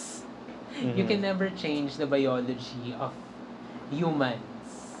genetics. Mm-hmm. You can never change the biology of humans.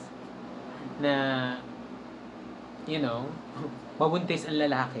 Na, mabuntis ang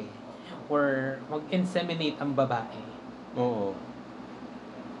lalaki or mag-inseminate ang babae. Oo.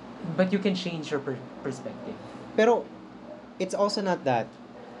 But you can change your perspective. Pero, it's also not that.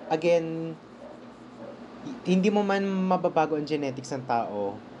 Again, hindi mo man mababago ang genetics ng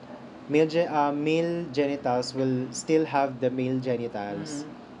tao. Male genitals will still have the male genitals.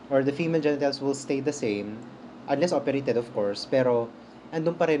 Or the female genitals will stay the same. Unless operated, of course. Pero,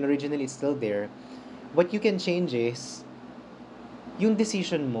 andun pa rin, originally it's still there. What you can change is yung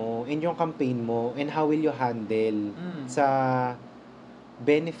decision mo and yung campaign mo and how will you handle sa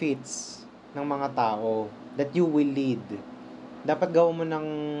benefits ng mga tao that you will lead. Dapat gawin mo ng,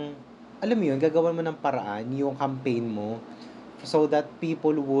 alam mo yun, gagawan mo ng paraan yung campaign mo so that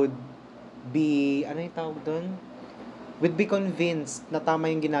people would be, ano yung tawag doon? Would be convinced na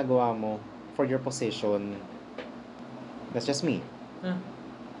tama yung ginagawa mo for your position. That's just me.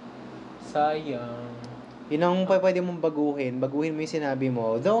 Sayang. Yun ang pwede mong baguhin. Baguhin mo yung sinabi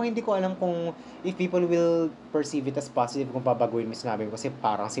mo. Though, hindi ko alam kung if people will perceive it as positive kung babaguhin mo yung sinabi mo. Kasi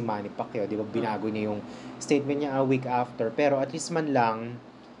parang si Manny Pacquiao, di ba, binago niya yung statement niya a week after. Pero at least man lang,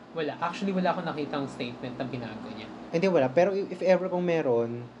 wala. Actually, wala akong nakitang statement na binago niya. Hindi, wala. Pero if ever kung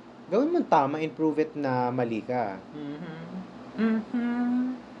meron, gawin mo tama and prove it na mali ka.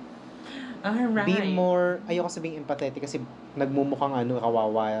 Alright. Be more, ayoko sabing empathetic kasi nagmumukhang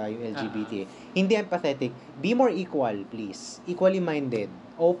kawawa yung LGBT. Hindi empathetic. Be more equal, please. Equally minded.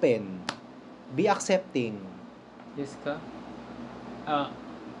 Open. Be accepting. Yes ka?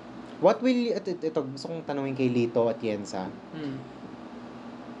 What will, ito, gusto kong tanungin kay Lito at Yensa.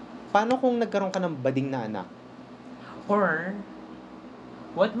 Paano kung nagkaroon ka ng bading na anak? Or,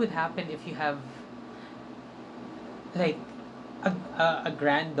 what would happen if you have, like, a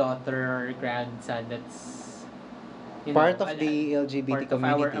granddaughter or grandson that's part of the LGBT part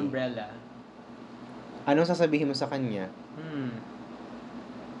community. Part of our umbrella. Anong sasabihin mo sa kanya?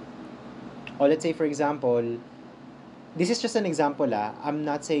 O let's say for example, this is just an example I'm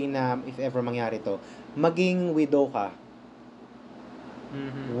not saying na if ever mangyari to, maging widow ka.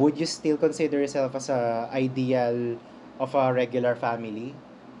 Would you still consider yourself as a ideal of a regular family?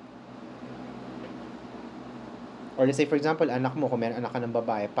 Or let's say for example, anak mo, kung meron anak ka ng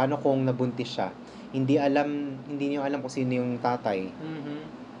babae, paano kung nabuntis siya? Hindi niyo alam kung sino yung tatay.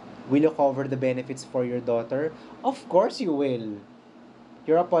 Will you cover the benefits for your daughter? Of course you will.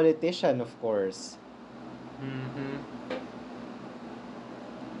 You're a politician, of course.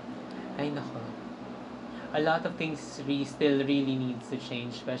 Ay nako. A lot of things still really needs to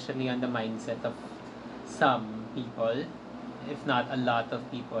change, especially on the mindset of some people, if not a lot of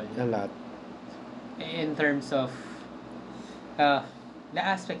people. A lot. In terms of the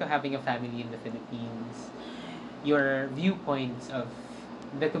aspect of having a family in the Philippines, your viewpoints of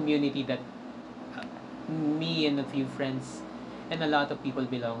the community that me and a few friends and a lot of people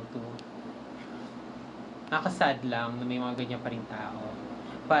belong to. Nakasad lang na may mga ganyan pa rin tao.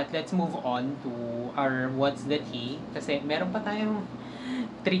 But let's move on to our What's the Tea. Kasi meron pa tayong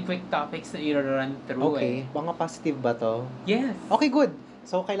 3 quick topics na i-run through Okay, mga positive ba to? Yes. Okay, good.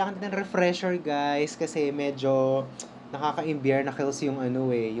 So, kailangan din ng refresher, guys, kasi medyo nakaka-imbier na kills yung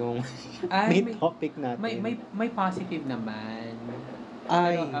yung main topic natin. May positive naman.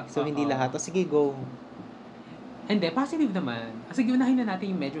 Ay, so hindi lahat. O sige, go. Hindi, positive naman. Sige, unahin na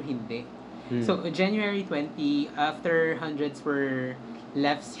natin yung medyo hindi. So, January 20, after hundreds were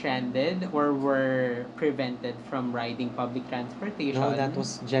left stranded or were prevented from riding public transportation. No, that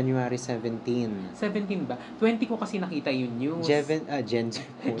was January 17. 17 ba? 20 ko kasi nakita yung news. 17.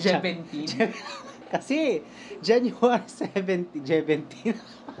 Kasi, January 17,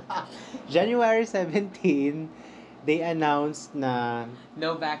 January 17, they announced na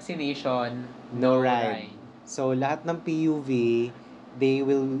no vaccination, no ride. So, lahat ng PUV, they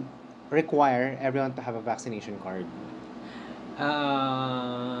will require everyone to have a vaccination card.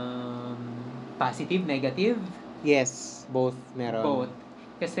 Positive, negative? Yes, both meron. Both.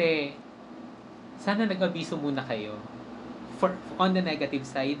 Kasi, sana nag-abiso muna kayo. On the negative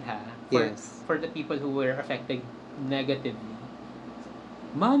side, ha? For the people who were affected negatively.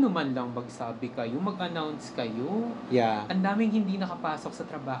 Mano man lang magsabi kayo, mag-announce kayo. Yeah. Ang daming hindi nakapasok sa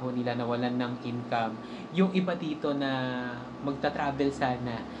trabaho nila, nawalan ng income. Yung iba dito na magta-travel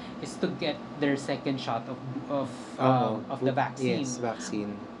sana is to get their second shot of the vaccine. Yes,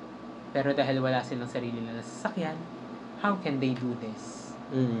 vaccine. Pero dahil wala silang sarili na sasakyan, how can they do this?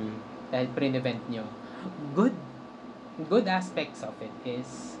 Dahil prevent nyo. Good aspects of it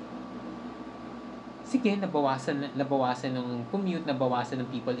is sige, nabawasan ng commute, nabawasan ng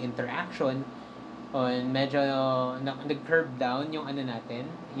people interaction, medyo nag-curb down yung natin,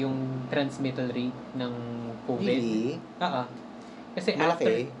 yung transmittal rate ng COVID. Really? Oo. Kasi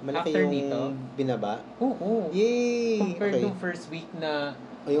malaki after yung nito, binaba? Oo. Yay! Compared to first week na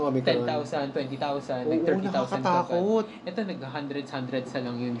yung 10,000, 20,000, Oo, 30,000 nakakatakot. Ito hundreds na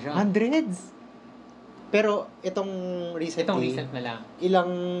lang yun dyan. Hundreds? Pero itong Itong recent na lang.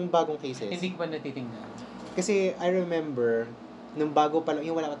 Ilang bagong cases? Hindi ko ba natitingnan? Kasi I remember, nung bago pa lang,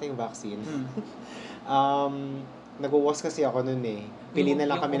 yung wala pa tayong vaccine, nag-was kasi ako nun eh. Pili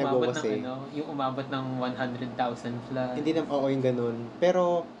na lang kami nag-was eh. Yung umabot ng 100,000 plus. Hindi na, oo, yung ganun.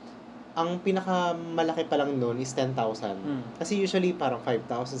 Pero, ang pinakamalaki pa lang nun is 10,000. Kasi usually parang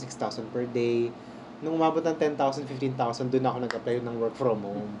 5,000, 6,000 per day. Nung umabot ng 10,000, 15,000, doon ako nag-apply ng work from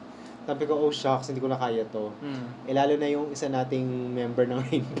home. Sabi ko, oh shucks, hindi ko na kaya to. Eh, lalo na yung isa nating member ng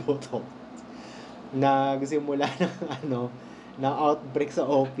Rainbow Talk. Nagsimula ng ng outbreak sa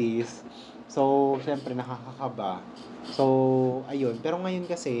office. So, syempre, nakakakaba. So, ayun. Pero ngayon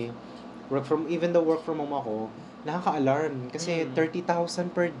kasi, even though work from home ako, nakaka-alarm. Kasi 30,000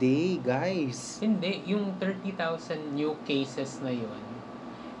 per day, guys. Hindi. Yung 30,000 new cases na yun,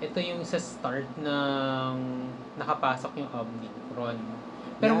 ito yung sa start ng nakapasok yung Omicron.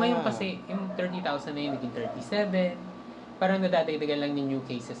 Pero ngayon kasi, yung 30,000 na yun, naging 37. Parang nadadagdagan lang yung new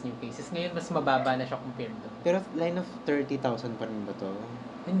cases. Ngayon, mas mababa na siya compared doon. Pero line of 30,000 pa rin ba to?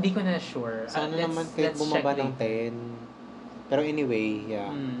 Hindi ko na sure. Sana naman kahit bumaba ng 10. Pero anyway, yeah.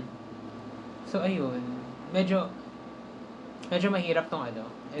 So, ayun. Medyo mahirap tong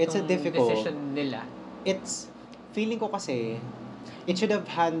It's a difficult decision nila. Feeling ko kasi, it should have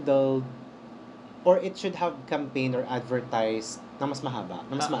handled or it should have campaign or advertised na mas mahaba,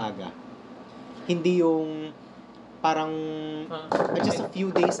 na mas maaga. Hindi yung parang just a few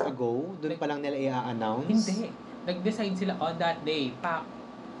days ago, dun pa lang nila i-announce. Hindi. Nag-decide sila on that day.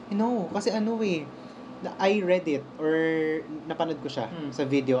 No, kasi I read it or napanood ko siya sa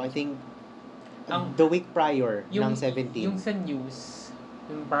video. I think the week prior ng 17. Yung sa news,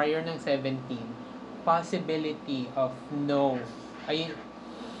 yung prior ng 17, possibility of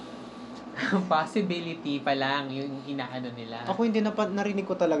possibility pa lang yung inaano nila. Ako hindi narinig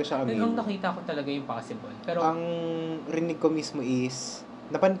ko talaga siya. Ang nakita ko talaga yung possible. Pero ang rinig ko mismo is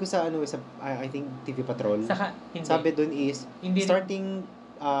napanood ko sa I think TV Patrol. Sabi dun is starting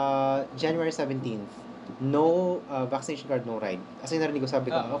January 17th, no vaccination card, no ride. As in narinig ko,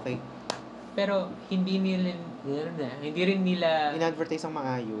 sabi ko, okay. Pero hindi rin nila in-advertise ang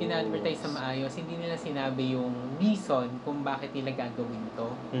maayos. Hindi nila sinabi yung reason kung bakit nila gagawin to.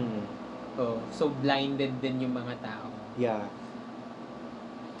 So blinded din yung mga tao. Yeah.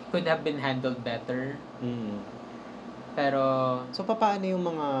 Could have been handled better. Pero so paano yung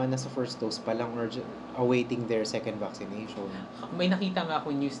mga nasa first dose pa lang or awaiting their second vaccination? May nakita nga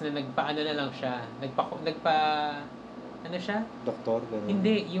ako news na nagpaano na lang siya. Ano siya? Doktor, gano'n.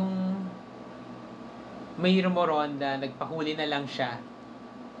 Hindi, yung may rumoronda, nagpahuli na lang siya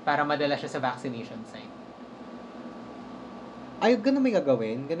para madala siya sa vaccination site. Ay, ganun may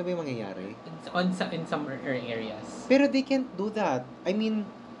gagawin? Ganun ba yung mangyayari? In some areas. Pero they can't do that. I mean,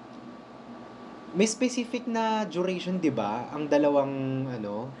 may specific na duration, di ba? Ang dalawang,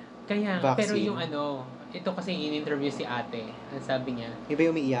 Kaya, pero vaccine. yung ito kasi in-interview si ate, ang sabi niya, Iba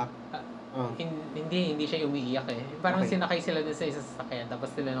yung umiiyak? hindi siya umiiyak eh. Parang Okay. sinakay sila dun sa isang sasakyan,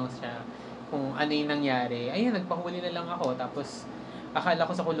 tapos tinanong siya kung ano yung nangyari. Ayun, nagpahuli na lang ako, tapos akala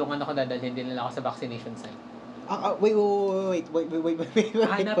ko sa kulungan ako dadalhin, din nila ako sa vaccination site. Wait.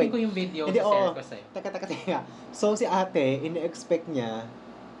 Hanapin ko yung video, Hindi, share oo. ko sa'yo. Teka. So, si ate, ine-expect niya,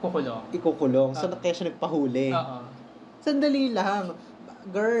 Kukulong. ikukulong. So, kaya siya nagpahuli. Oo. Sandali lang.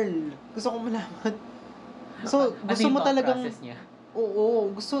 Girl, gusto ko malaman. So, Ano gusto yung mo thought talagang, process niya? oo,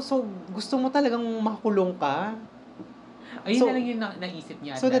 gusto mo talagang makakulong ka? Ayun So- na lang yung naisip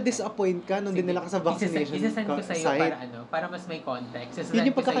niya. So, na-disappoint ka nung dinala ka sa vaccination Isasend ko sa'yo site? para mas may context. Yun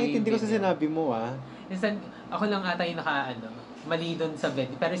yung pagkakaintindi ko sa sinabi mo, ah. Ako lang ata yung mali doon sa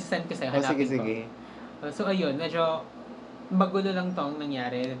video. Pero isasend ko sa'yo, Oh, hanapin sige. ko. So, ayun, medyo magulo lang tong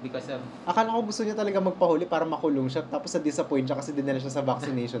nangyari because of... Akala ko gusto niya talaga magpahuli para makulong siya, tapos na-disappoint siya kasi dinala siya sa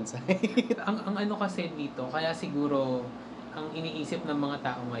vaccination site. ang ano kasi dito, kaya siguro, ang iniisip ng mga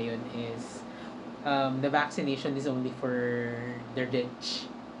tao ngayon is, the vaccination is only for the rich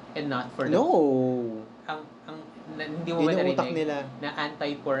and not for the... No! Hindi mo ba Yun yung utak narinig nila. na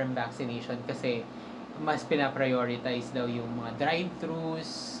anti-poor ang vaccination kasi mas pinaprioritize daw yung mga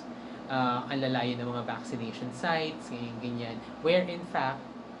drive-thrus, ang lalayo ng mga vaccination sites, ganyan. Where in fact,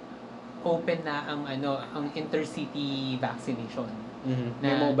 open na ang intercity vaccination.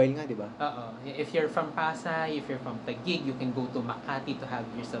 May mobile nga, di ba? Oo. If you're from Pasay, if you're from Taguig, you can go to Makati to have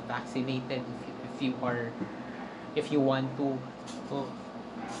yourself vaccinated if you want to. Oh.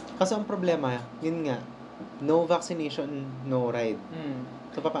 Kasi ang problema, yun nga, no vaccination, no ride.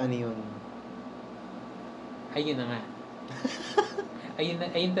 So, paano yun? Ayun na nga.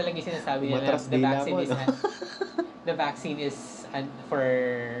 ayun talaga yung sinasabi nila. Matras dila mo, no? The vaccine is for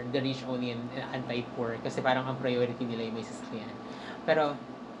the rich only and anti-poor kasi parang ang priority nila yung may sasakyan. Pero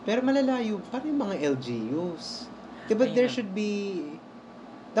malalayo. Paano yung mga LGUs? Diba Ayun there na. should be...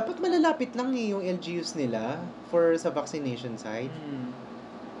 Dapat malalapit lang yung LGUs nila sa vaccination site.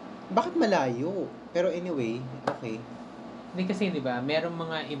 Bakit malayo? Pero anyway, okay. Hindi kasi 'di ba, merong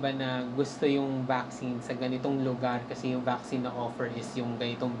mga iba na gusto yung vaccine sa ganitong lugar kasi yung vaccine na offer is yung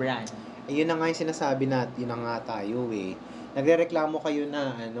ganitong brand. Ayun na nga yung sinasabi natin, yun na nga tayo eh. Nagrereklamo kayo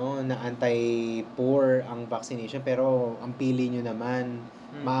na na anti-poor ang vaccination pero ang pili nyo naman,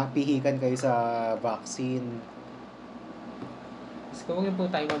 mapihikan kayo sa vaccine. So, huwag po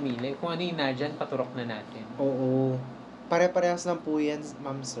tayo mamili. Kung ano yung nadyan, paturok na natin. Oo. Pare-parehas lang po yan,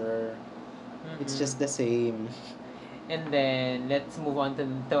 ma'am sir. It's just the same. And then, let's move on to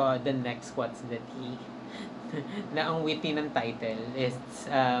the next What's the Tea. Na ang witty ng title is,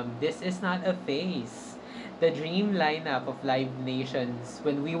 This is not a phase. The dream lineup of Live Nation's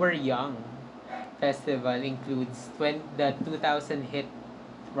When We Were Young festival includes the 2000 hit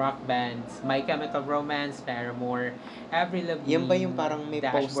rock bands My Chemical Romance, Paramore, Avril Lavigne, Yan ba yung parang may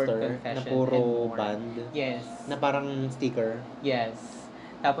Dashboard poster na Confession, and puro more. band? Yes. Na parang sticker? Yes.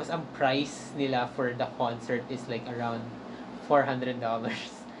 Tapos ang price nila for the concert is like around $400.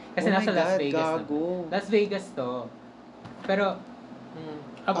 Kasi Oh my nasa Las God, Vegas. gago. Las Vegas to. Pero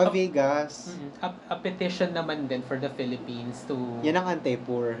Vegas. a petition naman din for the Philippines to... Yan ang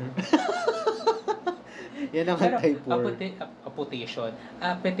anti-poor. Yan ang Pero anti-poor.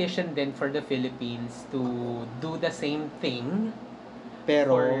 a petition din for the Philippines to do the same thing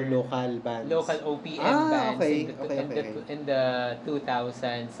Pero for local bands. local OPM bands okay. in the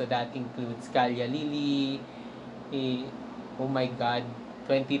 2000s. So that includes Calya Lili, oh my God,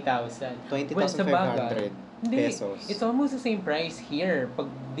 20,000. 20,500 Hindi, pesos. it's almost the same price here pag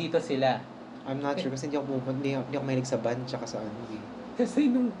dito sila. I'm not sure kasi hindi ako mahilig sa band tsaka sa ano eh. Kasi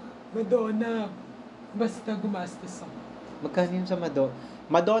nung Madonna, basta gumastos ako. Magkano yun sa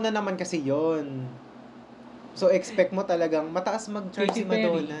Madonna naman kasi yon. So expect mo talagang mataas mag-charge si Katy Perry.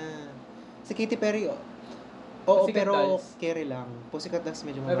 Madonna. Si Katy Perry, oo, Pussycat pero Dolls. carry lang. Pussycat Dolls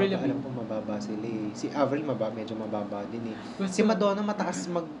medyo mababa. Avril Lavigne. Alam ko mababa sila eh. Si Avril medyo mababa din eh. Gusto- Si Madonna mataas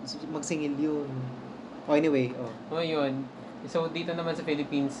magsingil yun. Oh, anyway, Oh, yun. So, dito naman sa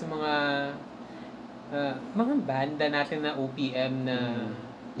Philippines, mga banda natin na OPM na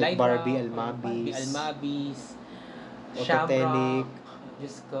Like Light Barbie Rock, Almabis. Barbie Almabis, Autotelic. Shamrock,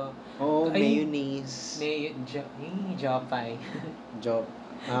 Diyos ko. Oh, Ay, mayonnaise. Jopay. Job.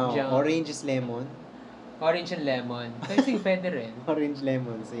 Job. Orange is lemon. Orange and lemon. Kasi pwede rin. Orange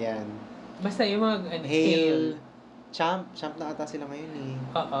lemons, ayan. Basta yung mga Hail. Champ na ata sila ngayon eh.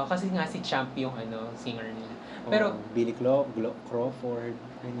 Oo, kasi nga si Champ yung singer nila. Pero Billy Crawford,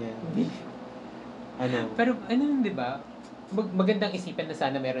 ganyan. Ano? Pero yun, 'di ba? Magandang isipin na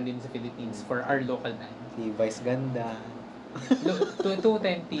sana meron din sa Philippines for our local band. Si Vice Ganda.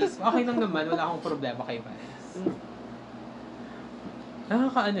 210s. Okay lang naman, wala akong problema kay Vice.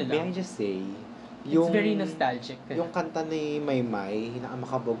 Nakakaano lang. May I just say, It's very nostalgic. Yung kanta ni Maymay, na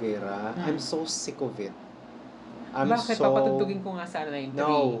Makabogera, I'm so sick of it. Bakit? Papatugtugin ko nga sana yung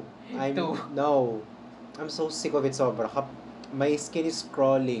 3. I'm so sick of it sobra. My skin is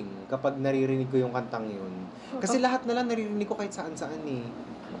crawling kapag naririnig ko yung kantang yun. Kasi lahat na lang naririnig ko kahit saan-saan eh.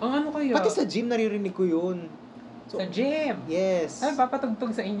 Ang ano kaya? Pati sa gym naririnig ko yun. So, sa gym? Yes. Ay,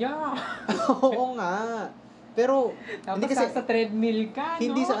 papatugtog sa inyo. Oo nga. Pero, tapos hindi kasi, sa treadmill ka, no?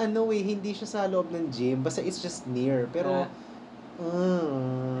 Hindi sa hindi siya sa loob ng gym. Basta it's just near. Pero,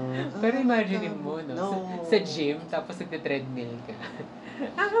 pero imagine mo, no? Sa gym, tapos nagte-treadmill ka.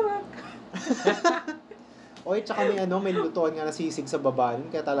 Oy, tsaka may lutuan nga na sisig sa baba nun,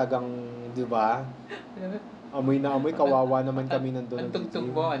 kaya talagang, di ba? Amoy na amoy, kawawa naman kami nandun. Ang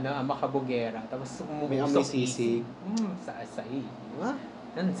tugtog mo, Makabogera, tapos may amoy sisig. Saasay. Ha?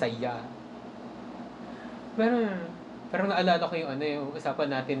 Ang saya. Pero naalala ko yung usapan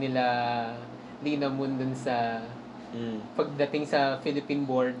natin nila Lina Moon dun sa pagdating sa Philippine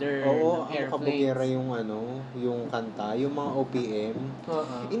border ng airplanes. Oo, Makabogera yung kanta, yung mga OPM.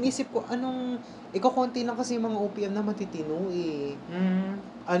 Inisip ko, konti lang kasi yung mga OPM na matitino eh.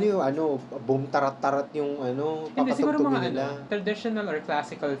 Boom tarat-tarat yung hindi, siguro mga traditional or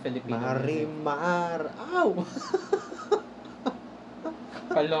classical Filipino Marimar. Ow!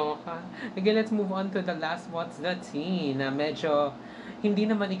 Kaloka. Okay, let's move on to the last What's That Tea na medyo hindi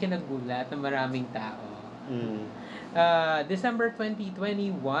naman ikinagulat ng maraming tao. December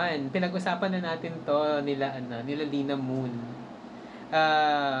 2021, pinag-usapan na natin to nila Lina Moon.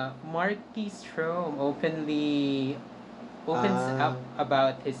 Marky Strom opens up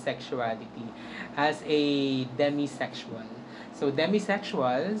about his sexuality as a demisexual. So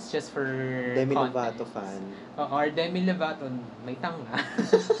demisexuals, just for Demi context, Lovato fan. Or Demi Lovato, may tanga.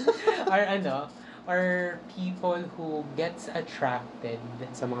 or people who gets attracted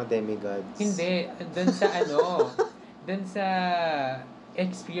sa mga demigods. Hindi, dun sa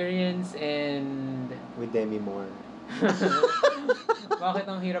experience and with Demi Moore. Bakit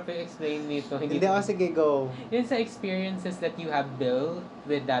ang hirap i-explain nito? Hindi, sige, go. Yun sa experiences that you have built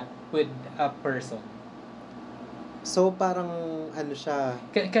with a person. So, parang, siya?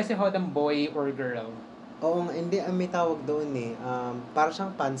 Kasi hodang boy or girl. Oo, hindi, may tawag doon eh. Para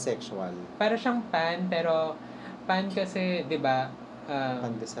siyang pansexual. Para siyang pero pan kasi, di ba?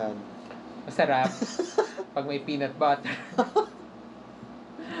 Pandesal. Masarap. Pag may peanut butter.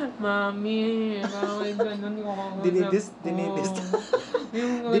 Mami, ganun ako.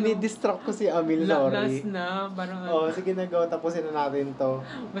 Dinidistract ko si Amil, sorry. Last na, parang sige na, go. Tapusin na natin to.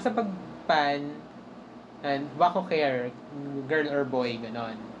 Basta pag pan, and wako care, girl or boy,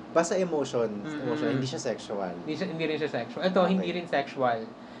 ganon. Basta emotion, hindi siya sexual. Hindi rin siya sexual. Ito, okay. Hindi rin sexual.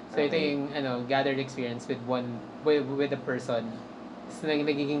 So, ito yung, gathered experience with a person. It's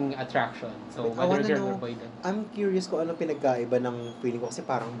nagiging attraction. So, whether girl or boy din. I'm curious kung ano pinagkaiba ng feeling ko kasi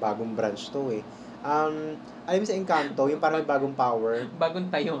parang bagong branch to eh. Alam mo sa Encanto, yung parang may bagong power.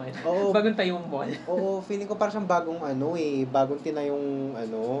 Bagong tayong, Oo. Bagong tayong mall. Oo, feeling ko parang siyang bagong bagong tinayong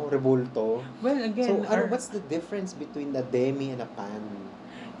rebulto. Well, again, so, what's the difference between a demi and a pan?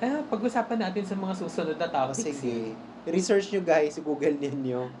 Pag-usapan natin sa mga susunod na topics. Sige. Research nyo guys, Google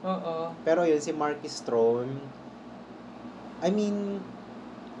ninyo. Oo. Pero yun, si Marky Strong, I mean,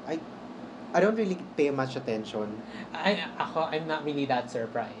 I don't really pay much attention. I'm not really that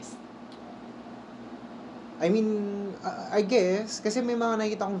surprised. I mean, I guess, kasi may mga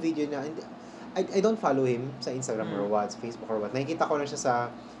nakikita akong video na, I don't follow him sa Instagram or what, sa Facebook or what. Nakikita ko lang siya sa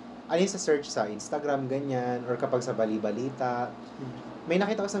search sa Instagram, ganyan, or kapag sa bali-balita. May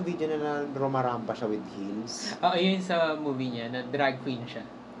nakita ko sa video na rumarampa siya with heels. Yun sa movie niya, na drag queen siya.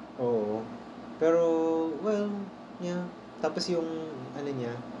 Oo. Pero, well, yeah. Tapos yung,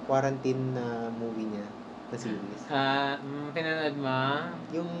 quarantine na movie niya, na series. Pinanood mo?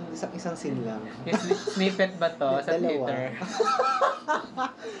 Yung isang scene lang. Snippet ba to sa Twitter?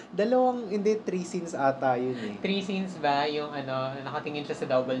 Hindi, 3 scenes ata yun eh. 3 scenes ba? Yung nakatingin siya sa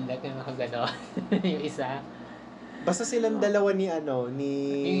double deck na nakagano. Yung isa. Basta silang dalawa ni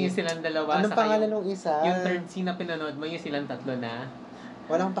Yung silang dalawa. Anong pangalan ng isa? Yung third scene na pinanood mo, yung silang tatlo na.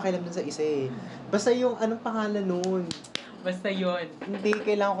 Wala akong pakialam dun sa isa eh. Basta yung anong pangalan nun? Basta yun. Hindi,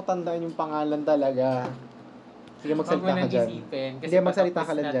 kailangan ko tandaan yung pangalan talaga. Sige, Huwag magsalita mo ka nang dyan. isipin. Kasi Hindi, magsalita patapos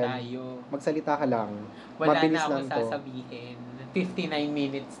ka lang na dyan. tayo. Magsalita ka lang. Wala Mabilis na ako lang to. sasabihin. 59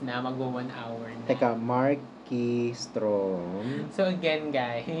 minutes na, mag-1 hour na. Teka, Marky Strom. So again,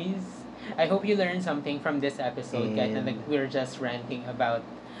 guys, I hope you learned something from this episode. Kahit na And- we're just ranting about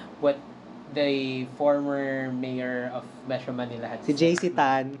what the former mayor of Metro Manila had Si said. JC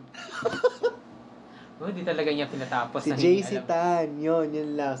Tan. Oh, di talaga niya pinatapos. Si na hindi JC alam. Tan. Yun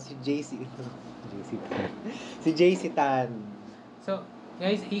lang. Si JC. JC Tan. Si JC Tan. So,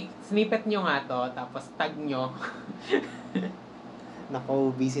 guys, snippet nyo nga to, tapos tag nyo.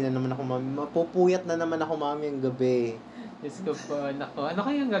 Nako, busy na naman ako, mami. Mapupuyat na naman ako, mami, ang gabi. Diyos ko po, nako. Ano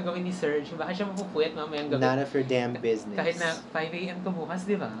kayang gagawin ni Serge? Baka siya mapupuyat mamayang gabi. None of your damn business. Kahit na 5 a.m. ka bukas,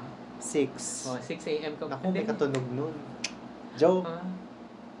 di ba? 6. O, 6 a.m. ka. Naku, may katunog nun. Joke.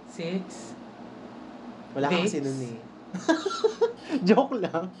 6? Wala ka Dates? kasi nun eh. Joke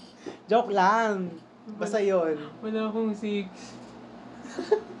lang. Joke lang. Basta yun. Wala akong 6.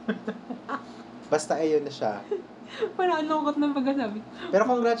 Basta ayun na siya. Parang anong ng pagkasabi. Pero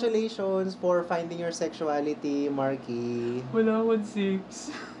congratulations for finding your sexuality, Marky. Wala akong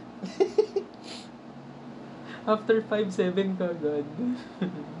 6. After 5-7 ka agad.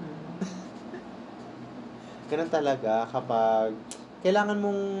 Ganun talaga kapag kailangan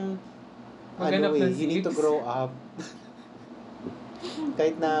mong Maghanap ng you need to six. grow up.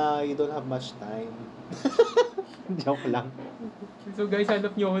 Kahit na you don't have much time. Joke lang. So guys,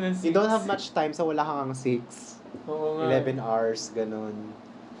 hanap nyo ako ng 6. You don't have much time so wala kang 6. Oo nga. 11 hours, ganun.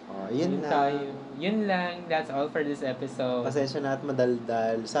 Oh, yun na. Tayo. Yun lang. That's all for this episode. Pasensya na at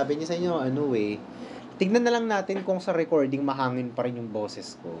madaldal. Sabi niya sa inyo, tignan na lang natin kung sa recording mahangin pa rin yung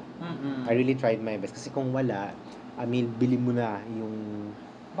boses ko. Mm-mm. I really tried my best. Kasi kung wala, bili mo na yung...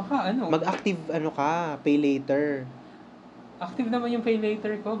 Baka Mag-active, pay later. active naman yung pay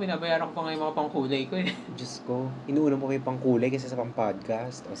later ko. Binabayaran ko pa nga yung mga pangkulay ko eh. Diyos ko, inuuna mo pa yung pangkulay kaysa sa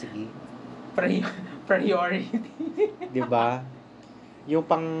pang-podcast. O sige. Priority. Di ba? Yung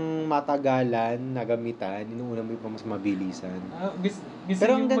pang matagalan na gamitan, inuuna mo yung pang mas mabilisan. Gusto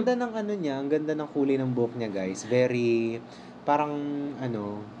Pero ang yung ganda ng ang ganda ng kulay ng buhok niya, guys. Very, parang,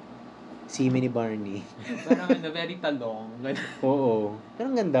 si ni Barney. Parang very talong. Oo.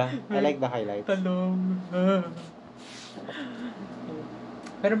 Pero ang ganda. I like the highlights. Talong.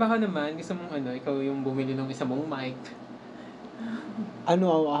 Pero baka naman, gusto mong ikaw yung bumili ng isa mong mic.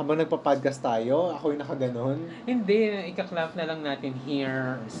 Habang nagpa-podcast tayo, ako yung nakaganon. Hindi, ika-clamp na lang natin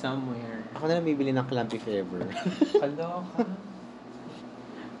here or somewhere. Ako na lang bibili ng clamp if ever. Kaloka.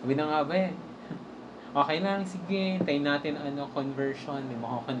 Sabi na nga ba eh. Okay lang, sige. Tayo natin conversion. May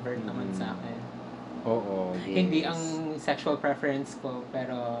mako-convert naman sa akin. Oo, yes. Hindi ang sexual preference ko,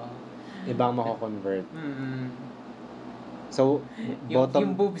 pero... Ibang mako-convert. So, yung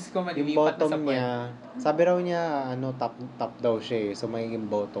boobs ko yung malilipat na sa bottom puwet. niya, sabi raw niya, top daw siya eh. So, magiging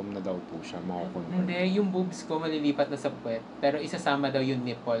bottom na daw po siya, mako-convert. Hindi, yung boobs ko malilipat na sa puwet. Pero isasama daw yung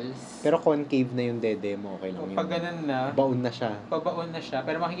nipples. Pero concave na yung dede mo, okay lang yun. Pag ganun na, Baon na siya. pabaon na siya.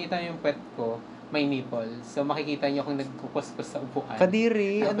 Pero makikita niyo yung puwet ko, may nipples. So makikita niyo kung nagkukuskus sa upuan.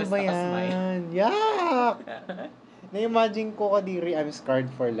 Kadiri, ano Tapos ba nakasmile. yan? Yak! Na-imagine ko, Kadiri, I'm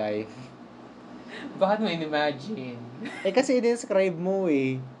scarred for life. Bakit mo in-imagine? Kasi i-describe mo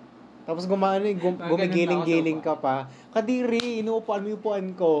eh. Tapos gumigiling-giling ka pa. Kadiri, inuupuan mo yung upuan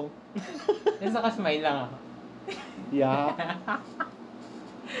ko. Tapos nakasmile lang ako. Yeah.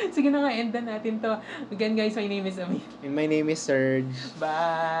 Sige na nga, end na natin to. Again guys, my name is Amir. And my name is Serge.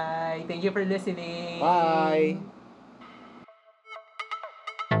 Bye! Thank you for listening! Bye!